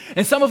 right?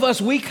 And some of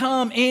us, we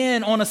come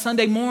in on a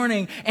Sunday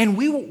morning and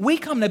we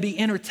come to be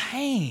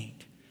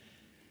entertained.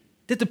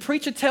 Did the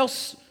preacher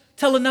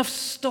tell enough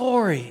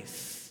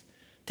stories?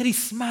 Did he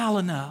smile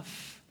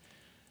enough?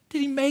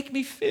 Did he make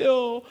me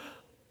feel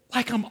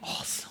like I'm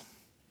awesome?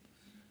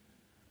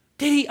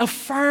 Did he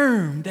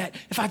affirm that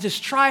if I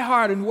just try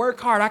hard and work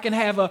hard, I can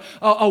have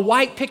a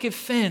white picket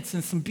fence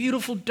and some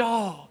beautiful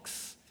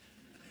dogs?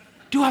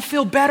 Do I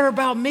feel better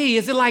about me?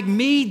 Is it like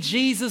me,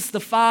 Jesus, the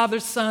Father,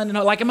 Son, and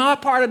like, am I a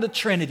part of the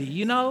Trinity,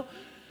 you know?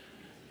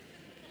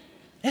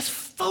 It's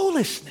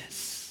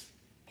foolishness.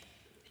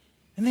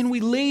 And then we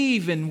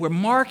leave and we're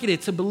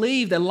marketed to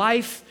believe that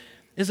life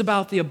is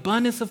about the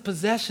abundance of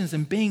possessions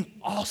and being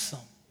awesome.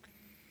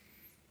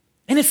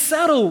 And it's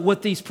subtle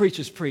what these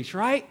preachers preach,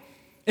 right?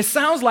 It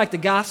sounds like the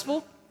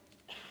gospel.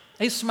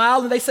 They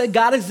smile and they say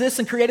God exists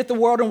and created the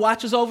world and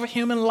watches over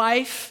human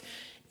life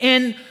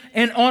and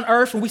on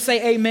earth, and we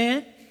say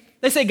amen.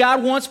 They say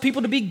God wants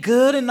people to be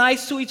good and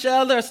nice to each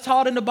other as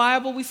taught in the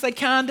Bible. We say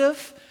kind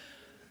of.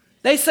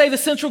 They say the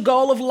central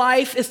goal of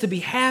life is to be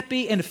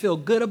happy and to feel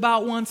good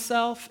about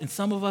oneself. And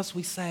some of us,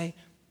 we say,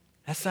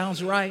 that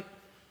sounds right.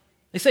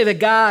 They say that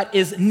God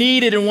is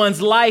needed in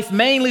one's life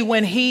mainly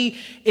when he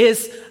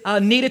is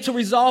needed to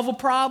resolve a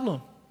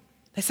problem.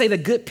 They say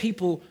that good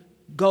people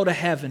go to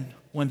heaven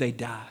when they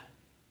die.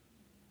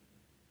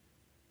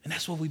 And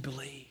that's what we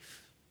believe.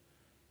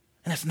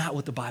 And that's not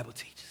what the Bible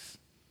teaches.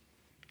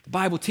 The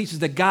Bible teaches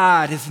that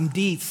God is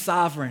indeed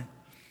sovereign.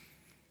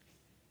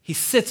 He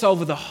sits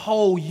over the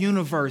whole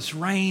universe,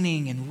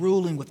 reigning and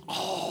ruling with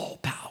all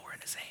power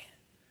in his hand.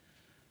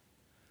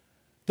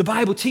 The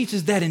Bible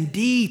teaches that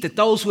indeed that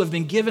those who have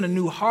been given a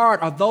new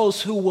heart are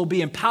those who will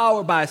be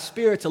empowered by His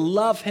Spirit to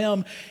love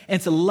Him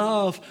and to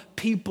love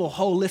people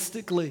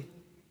holistically.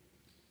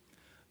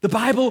 The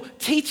Bible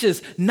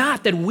teaches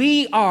not that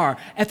we are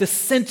at the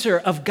center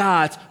of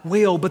God's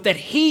will, but that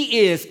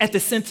He is at the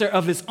center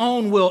of His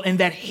own will and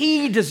that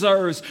He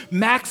deserves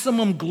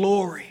maximum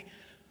glory.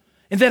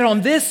 And that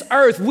on this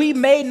earth, we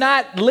may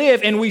not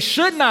live and we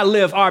should not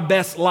live our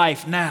best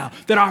life now,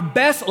 that our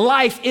best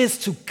life is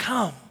to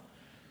come.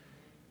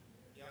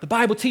 The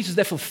Bible teaches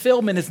that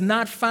fulfillment is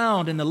not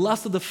found in the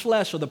lust of the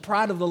flesh or the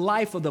pride of the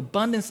life or the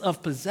abundance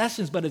of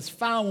possessions, but it's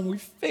found when we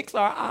fix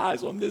our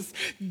eyes on this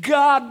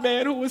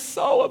God-man who was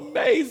so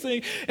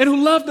amazing and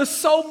who loved us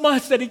so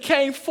much that He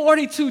came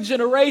 42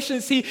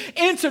 generations. He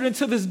entered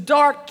into this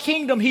dark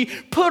kingdom. He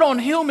put on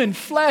human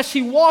flesh.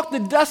 He walked the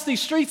dusty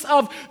streets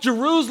of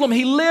Jerusalem.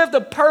 He lived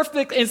a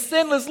perfect and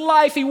sinless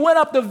life. He went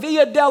up the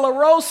Via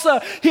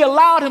Dolorosa. He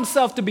allowed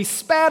Himself to be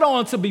spat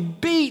on, to be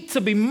beat, to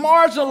be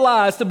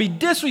marginalized, to be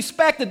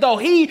disrespected, though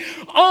He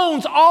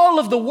owns all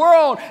of the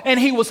world, and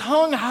He was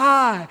hung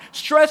high,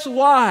 stretched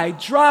wide,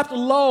 dropped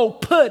low,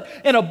 put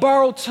in a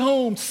borrowed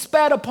tomb,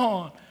 spat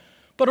upon.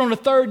 But on the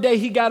third day,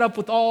 He got up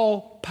with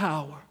all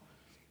power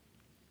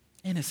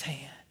in His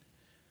hand.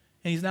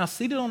 And He's now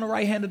seated on the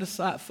right hand of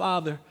the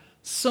Father,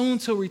 soon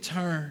to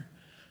return,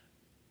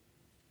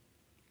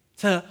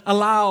 to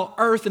allow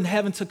earth and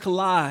heaven to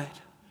collide,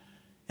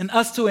 and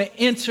us to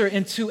enter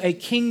into a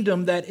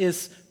kingdom that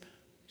is,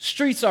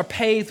 streets are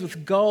paved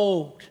with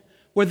gold,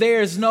 where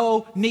there is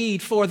no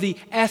need for the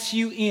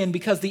S-U-N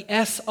because the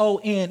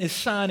S-O-N is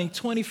shining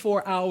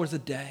 24 hours a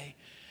day.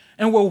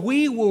 And where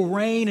we will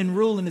reign and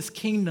rule in His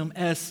kingdom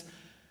as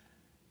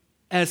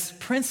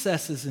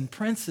princesses and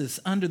princes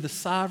under the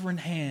sovereign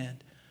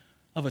hand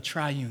of a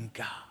triune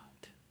God.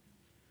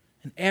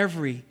 And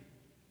every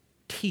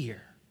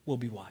tear will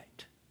be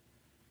wiped.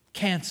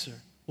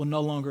 Cancer will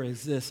no longer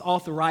exist.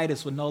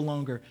 Arthritis will no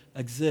longer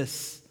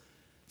exist.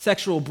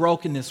 Sexual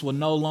brokenness will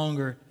no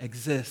longer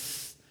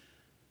exist.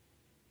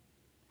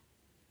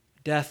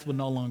 Death will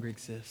no longer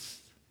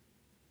exist.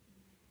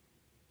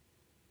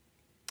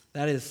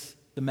 That is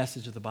the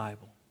message of the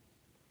Bible.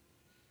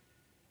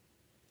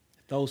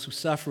 Those who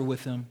suffer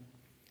with Him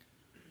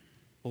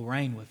will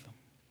reign with Him.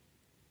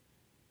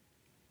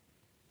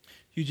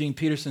 Eugene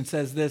Peterson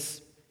says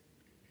this: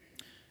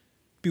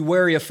 be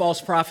wary of false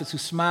prophets who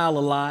smile a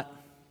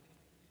lot,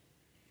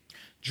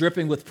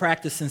 dripping with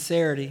practiced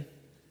sincerity.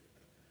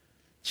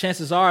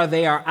 Chances are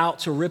they are out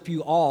to rip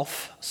you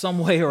off some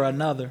way or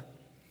another.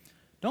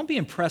 Don't be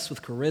impressed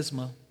with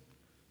charisma.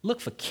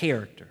 Look for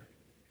character.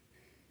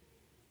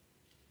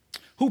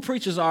 Who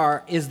preachers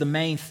are is the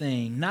main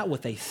thing, not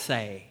what they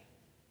say.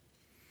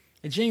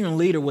 A genuine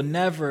leader will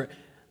never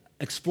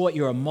exploit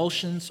your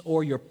emotions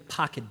or your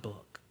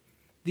pocketbook.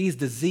 These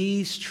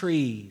diseased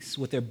trees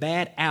with their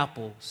bad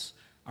apples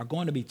are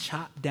going to be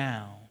chopped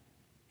down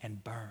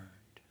and burned.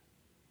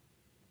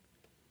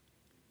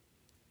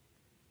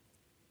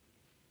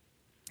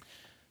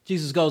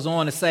 Jesus goes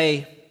on to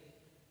say,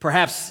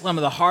 perhaps some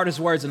of the hardest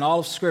words in all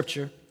of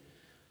Scripture.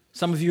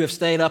 Some of you have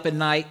stayed up at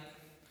night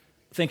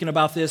thinking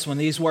about this when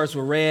these words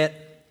were read.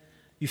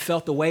 You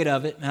felt the weight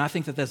of it, and I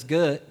think that that's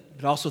good,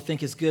 but I also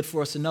think it's good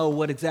for us to know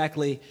what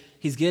exactly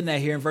He's getting at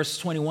here. In verse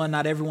 21,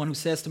 not everyone who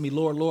says to me,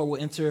 Lord, Lord,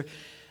 will enter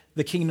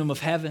the kingdom of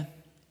heaven.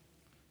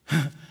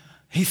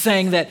 He's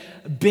saying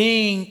that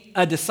being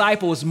a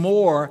disciple is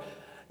more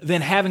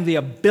than having the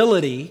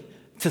ability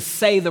to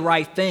say the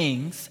right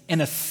things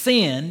and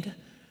ascend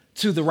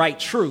to the right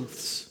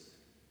truths,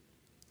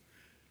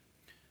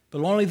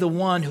 but only the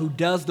one who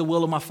does the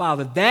will of my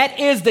Father. That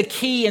is the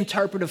key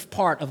interpretive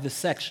part of this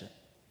section.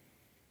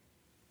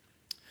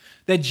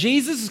 That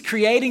Jesus is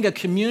creating a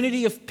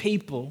community of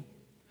people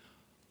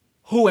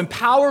who,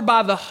 empowered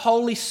by the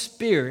Holy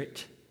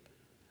Spirit,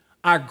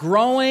 are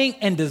growing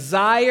in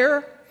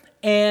desire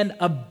and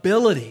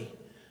ability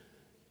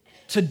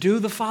to do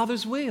the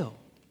Father's will.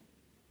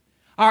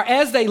 Or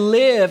as they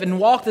live and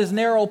walk this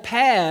narrow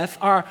path,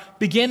 are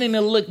beginning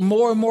to look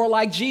more and more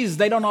like Jesus.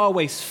 They don't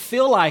always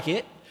feel like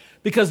it,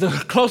 because the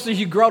closer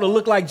you grow to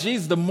look like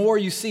Jesus, the more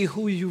you see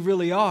who you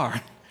really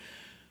are.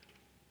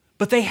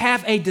 But they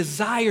have a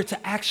desire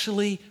to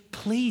actually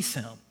please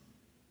Him.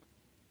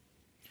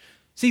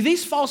 See,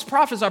 these false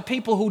prophets are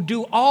people who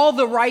do all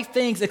the right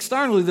things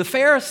externally, the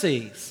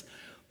Pharisees.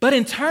 But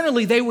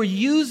internally, they were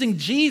using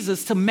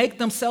Jesus to make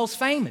themselves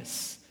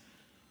famous.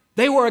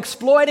 They were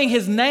exploiting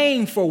his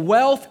name for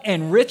wealth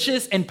and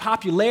riches and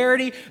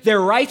popularity. Their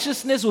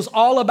righteousness was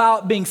all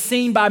about being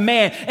seen by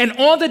man. And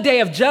on the day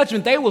of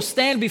judgment, they will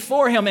stand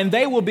before him and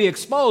they will be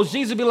exposed.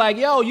 Jesus will be like,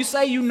 yo, you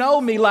say you know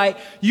me, like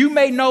you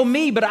may know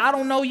me, but I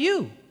don't know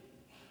you.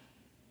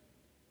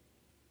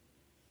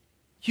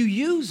 You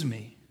use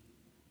me.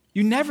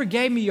 You never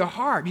gave me your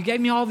heart. You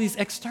gave me all these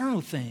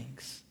external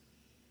things.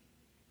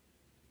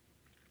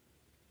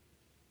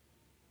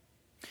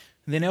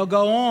 And then they'll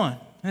go on.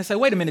 And they say,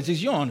 wait a minute,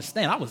 Jesus, you don't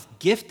understand. I was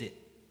gifted.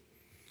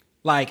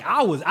 Like,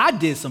 I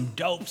did some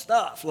dope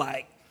stuff.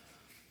 Like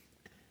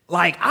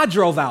I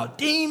drove out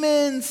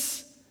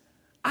demons.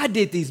 I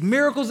did these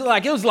miracles.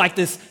 Like, it was like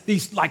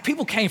these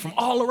people came from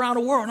all around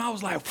the world. And I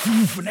was like,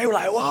 whoof, and they were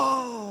like,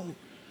 whoa.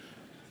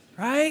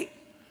 Right?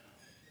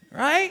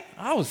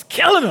 I was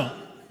killing them.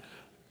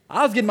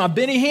 I was getting my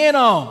Benny Hinn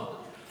on.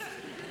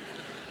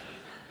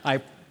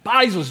 Like,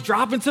 bodies was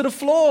dropping to the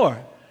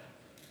floor.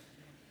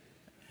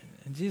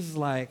 And Jesus is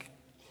like,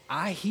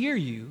 I hear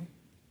you,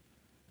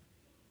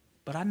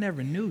 but I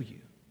never knew you.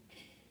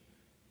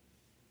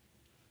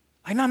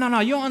 Like, no,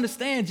 you don't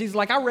understand, Jesus.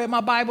 Like, I read my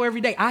Bible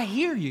every day. I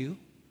hear you,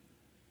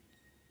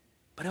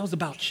 but it was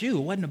about you.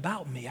 It wasn't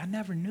about me. I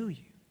never knew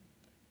you.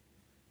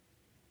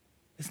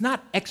 It's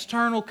not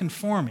external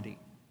conformity.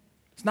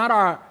 It's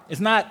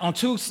not on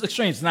two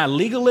extremes. It's not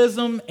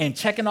legalism and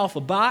checking off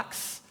a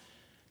box.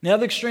 The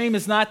other extreme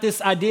is not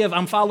this idea of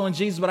I'm following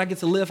Jesus, but I get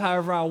to live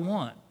however I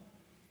want.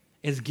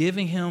 It's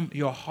giving him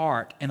your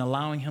heart and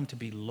allowing him to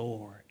be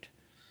Lord.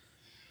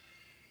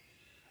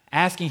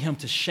 Asking him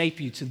to shape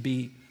you to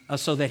be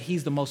so that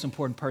he's the most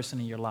important person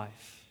in your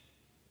life.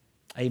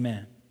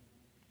 Amen.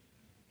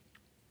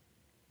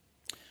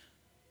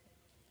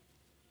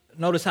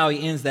 Notice how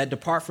he ends that,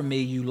 depart from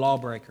me, you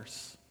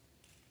lawbreakers.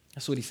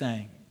 That's what he's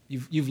saying.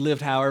 You've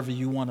lived however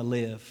you want to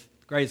live.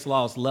 The greatest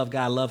law is to love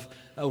God, love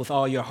with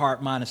all your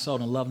heart, mind, and soul,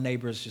 and love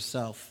neighbor as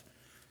yourself.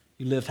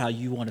 You lived how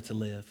you wanted to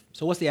live.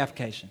 So what's the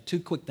application? Two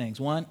quick things.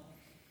 One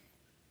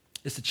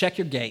is to check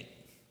your gate.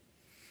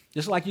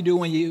 Just like you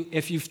do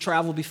if you've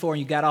traveled before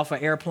and you got off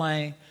an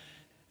airplane, and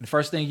the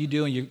first thing you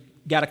do and you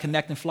got a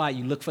connecting flight,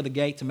 you look for the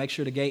gate to make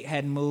sure the gate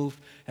hadn't moved.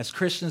 As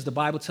Christians, the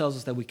Bible tells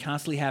us that we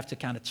constantly have to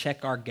kind of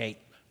check our gate.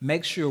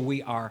 Make sure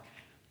we are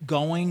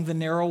going the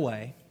narrow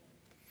way.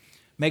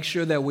 Make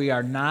sure that we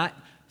are not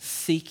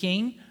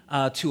seeking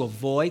to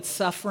avoid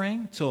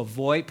suffering, to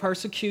avoid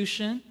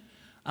persecution,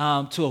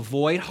 to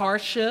avoid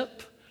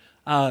hardship,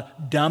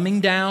 numbing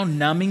down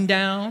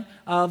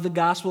the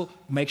gospel.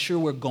 Make sure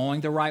we're going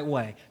the right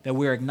way, that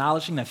we're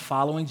acknowledging that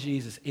following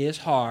Jesus is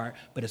hard,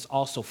 but it's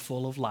also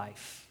full of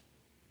life.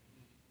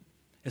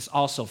 It's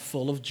also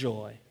full of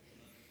joy.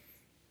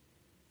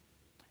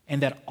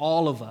 And that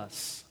all of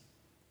us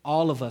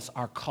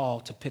are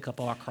called to pick up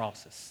our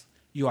crosses.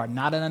 You are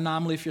not an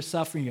anomaly if you're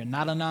suffering. You're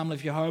not an anomaly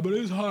if you're hard, but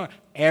it's hard.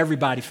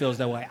 Everybody feels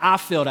that way. I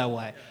feel that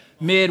way.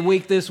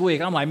 Midweek this week,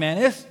 I'm like, man,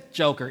 this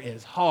joker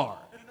is hard.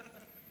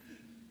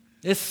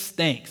 This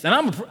stinks.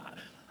 And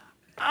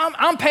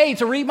I'm paid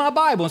to read my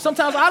Bible. And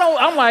sometimes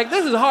I'm like,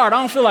 this is hard.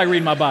 I don't feel like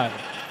reading my Bible.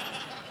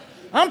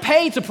 I'm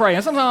paid to pray.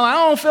 And sometimes I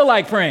don't feel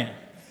like praying.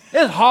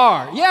 It's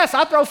hard. Yes,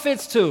 I throw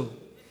fits too.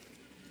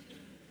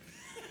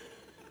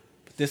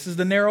 But this is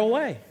the narrow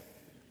way.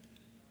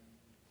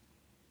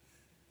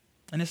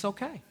 And it's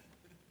okay.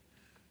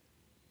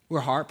 We're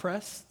hard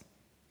pressed,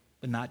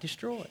 but not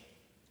destroyed.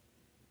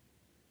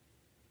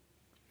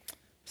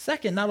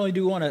 Second, not only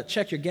do we want to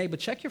check your gate, but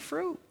check your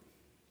fruit.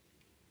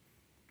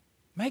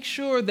 Make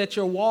sure that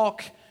your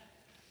walk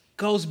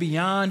goes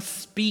beyond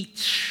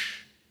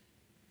speech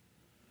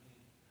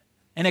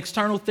and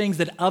external things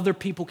that other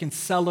people can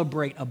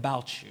celebrate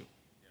about you.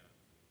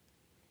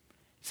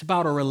 It's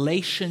about a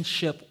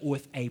relationship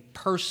with a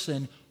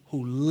person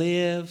who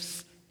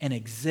lives and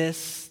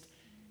exists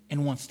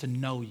and wants to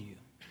know you.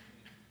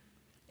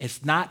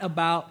 It's not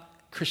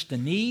about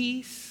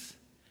Christianese.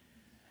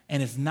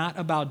 And it's not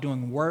about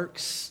doing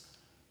works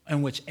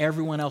in which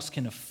everyone else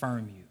can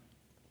affirm you.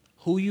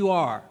 Who you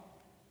are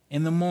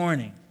in the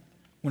morning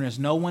when there's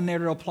no one there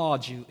to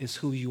applaud you is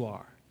who you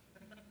are.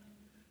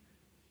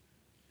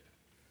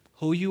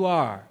 Who you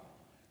are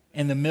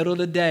in the middle of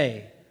the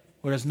day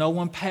where there's no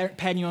one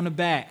patting you on the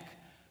back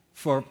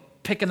for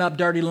picking up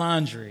dirty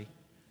laundry.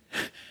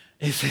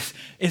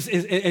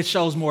 It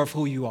shows more of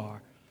who you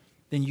are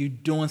than you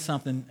doing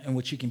something in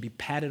which you can be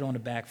patted on the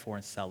back for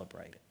and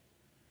celebrated.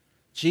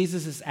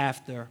 Jesus is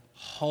after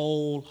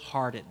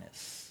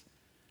wholeheartedness,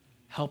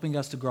 helping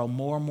us to grow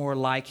more and more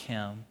like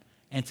him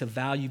and to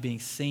value being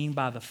seen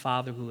by the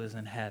Father who is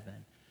in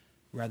heaven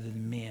rather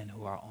than men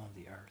who are on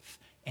the earth.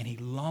 And he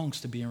longs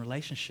to be in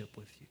relationship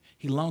with you.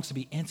 He longs to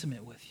be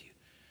intimate with you.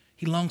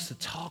 He longs to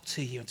talk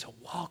to you and to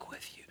walk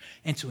with you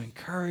and to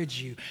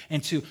encourage you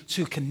and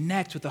to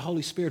connect with the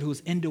Holy Spirit who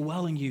is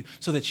indwelling you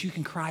so that you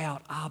can cry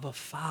out, Abba,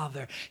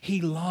 Father.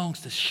 He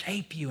longs to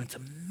shape you and to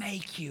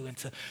make you and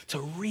to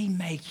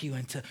remake you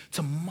and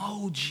to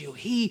mold you.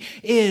 He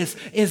is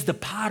the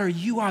potter.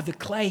 You are the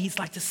clay. He's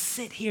like, to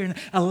sit here and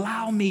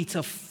allow me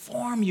to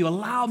form you.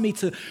 Allow me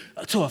to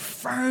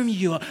affirm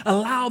you.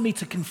 Allow me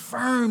to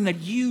confirm that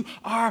you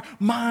are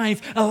mine.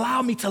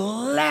 Allow me to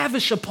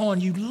lavish upon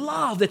you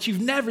love that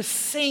you've never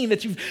seen,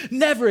 that you've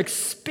never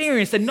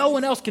experienced, that no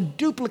one else can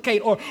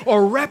duplicate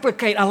or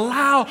replicate.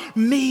 Allow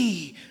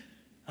me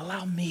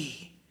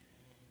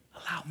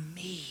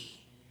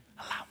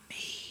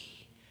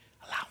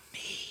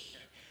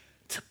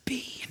to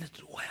be and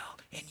to dwell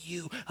in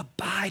you.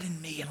 Abide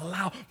in me and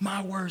allow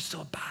my words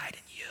to abide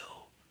in you.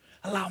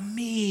 Allow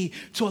me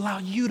to allow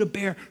you to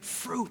bear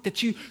fruit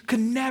that you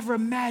could never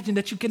imagine,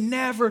 that you can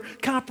never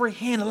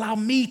comprehend. Allow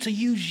me to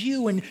use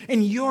you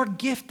in your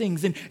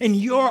giftings and in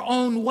your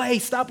own way.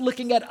 Stop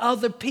looking at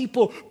other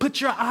people. Put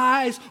your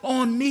eyes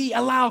on me.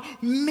 Allow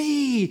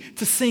me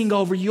to sing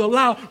over you.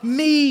 Allow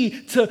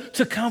me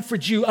to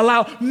comfort you.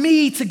 Allow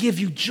me to give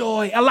you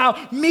joy.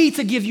 Allow me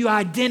to give you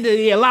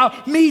identity.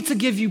 Allow me to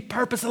give you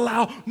purpose.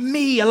 Allow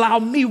me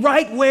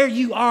right where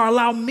you are.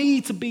 Allow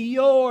me to be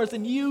yours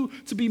and you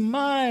to be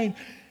mine.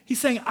 He's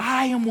saying,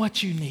 I am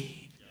what you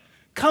need.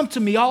 Come to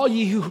me, all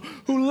ye who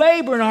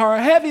labor and are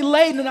heavy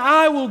laden, and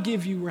I will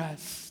give you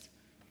rest.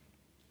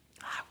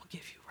 I will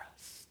give you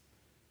rest.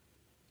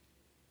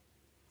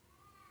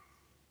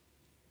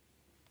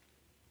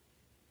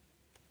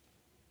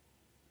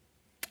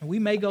 And we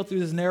may go through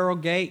this narrow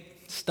gate,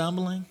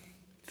 stumbling,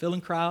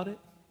 feeling crowded,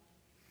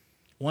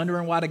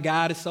 wondering why the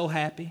God is so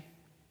happy.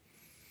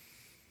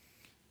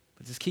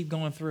 But just keep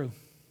going through.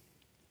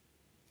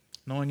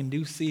 Knowing in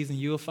due season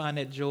you will find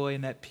that joy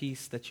and that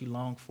peace that you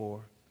long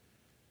for,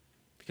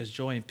 because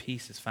joy and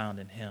peace is found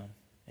in Him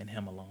and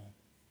Him alone.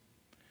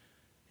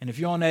 And if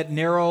you're on that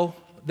narrow,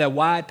 that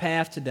wide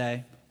path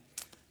today,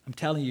 I'm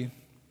telling you,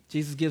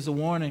 Jesus gives a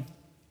warning.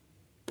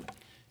 He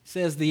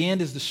says the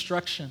end is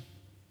destruction.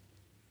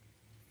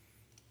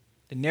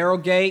 The narrow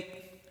gate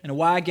and the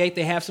wide gate,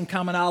 they have some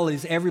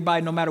commonalities.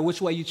 Everybody, no matter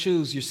which way you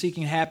choose, you're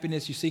seeking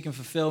happiness, you're seeking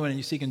fulfillment, and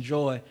you're seeking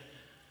joy.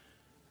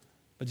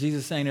 But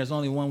Jesus is saying there's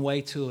only one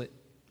way to it,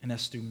 and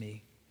that's through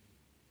me.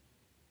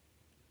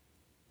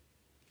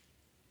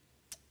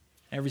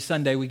 Every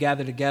Sunday we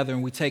gather together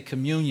and we take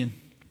communion,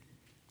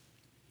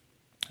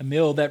 a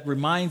meal that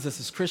reminds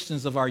us as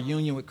Christians of our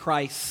union with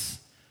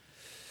Christ.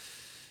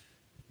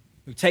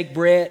 We take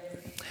bread,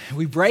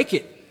 we break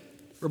it,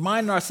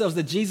 reminding ourselves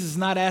that Jesus is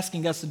not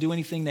asking us to do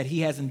anything that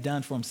He hasn't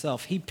done for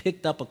Himself. He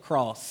picked up a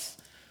cross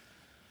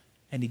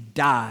and He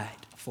died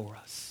for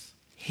us.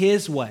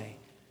 His way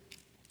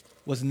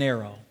was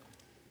narrow.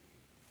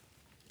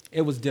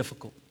 It was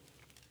difficult,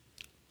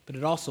 but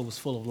it also was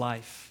full of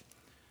life.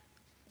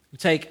 We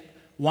take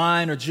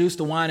wine or juice.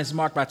 The wine is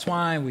marked by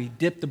twine. We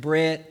dip the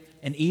bread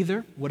in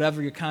either,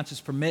 whatever your conscience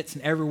permits,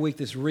 and every week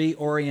this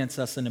reorients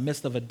us in the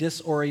midst of a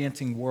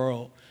disorienting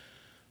world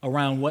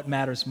around what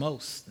matters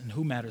most and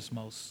who matters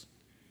most,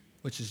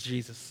 which is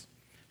Jesus.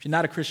 If you're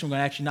not a Christian, we're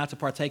going to ask you not to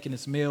partake in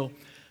this meal.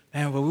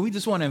 And we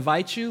just want to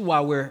invite you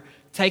while we're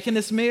taking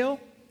this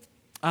meal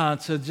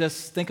to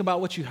just think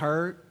about what you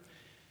heard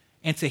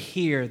and to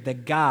hear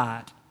that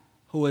God,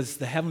 who is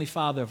the Heavenly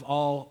Father of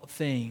all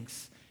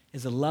things,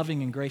 is a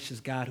loving and gracious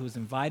God who is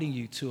inviting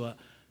you to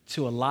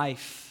a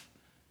life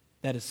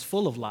that is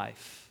full of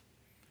life.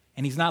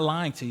 And He's not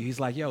lying to you. He's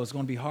like, it's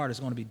going to be hard.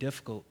 It's going to be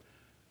difficult,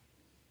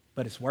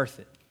 but it's worth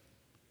it.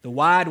 The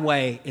wide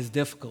way is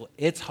difficult.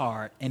 It's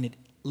hard, and it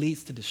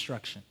leads to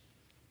destruction.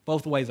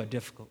 Both ways are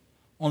difficult.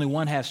 Only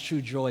one has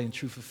true joy and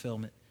true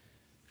fulfillment.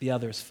 The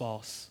other is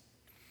false.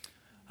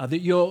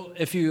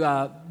 If you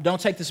don't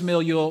take this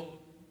meal, you'll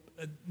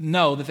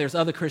know that there's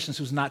other Christians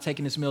who's not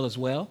taking this meal as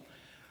well.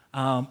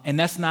 And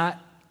that's not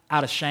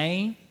out of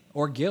shame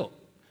or guilt.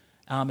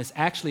 It's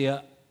actually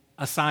a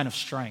sign of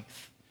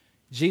strength.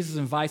 Jesus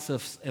invites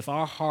us, if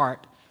our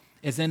heart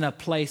is in a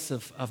place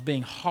of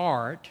being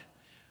hard,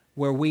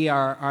 where we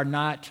are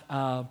not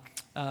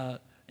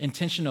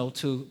intentional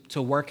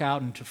to work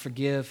out and to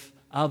forgive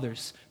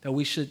others, that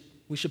we should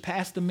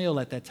pass the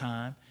meal at that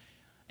time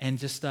and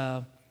just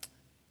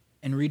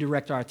and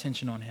redirect our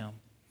attention on Him.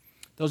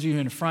 Those of you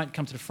in the front,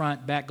 come to the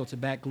front. Back, go to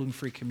back.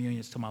 Gluten-free communion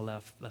is to my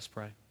left. Let's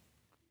pray.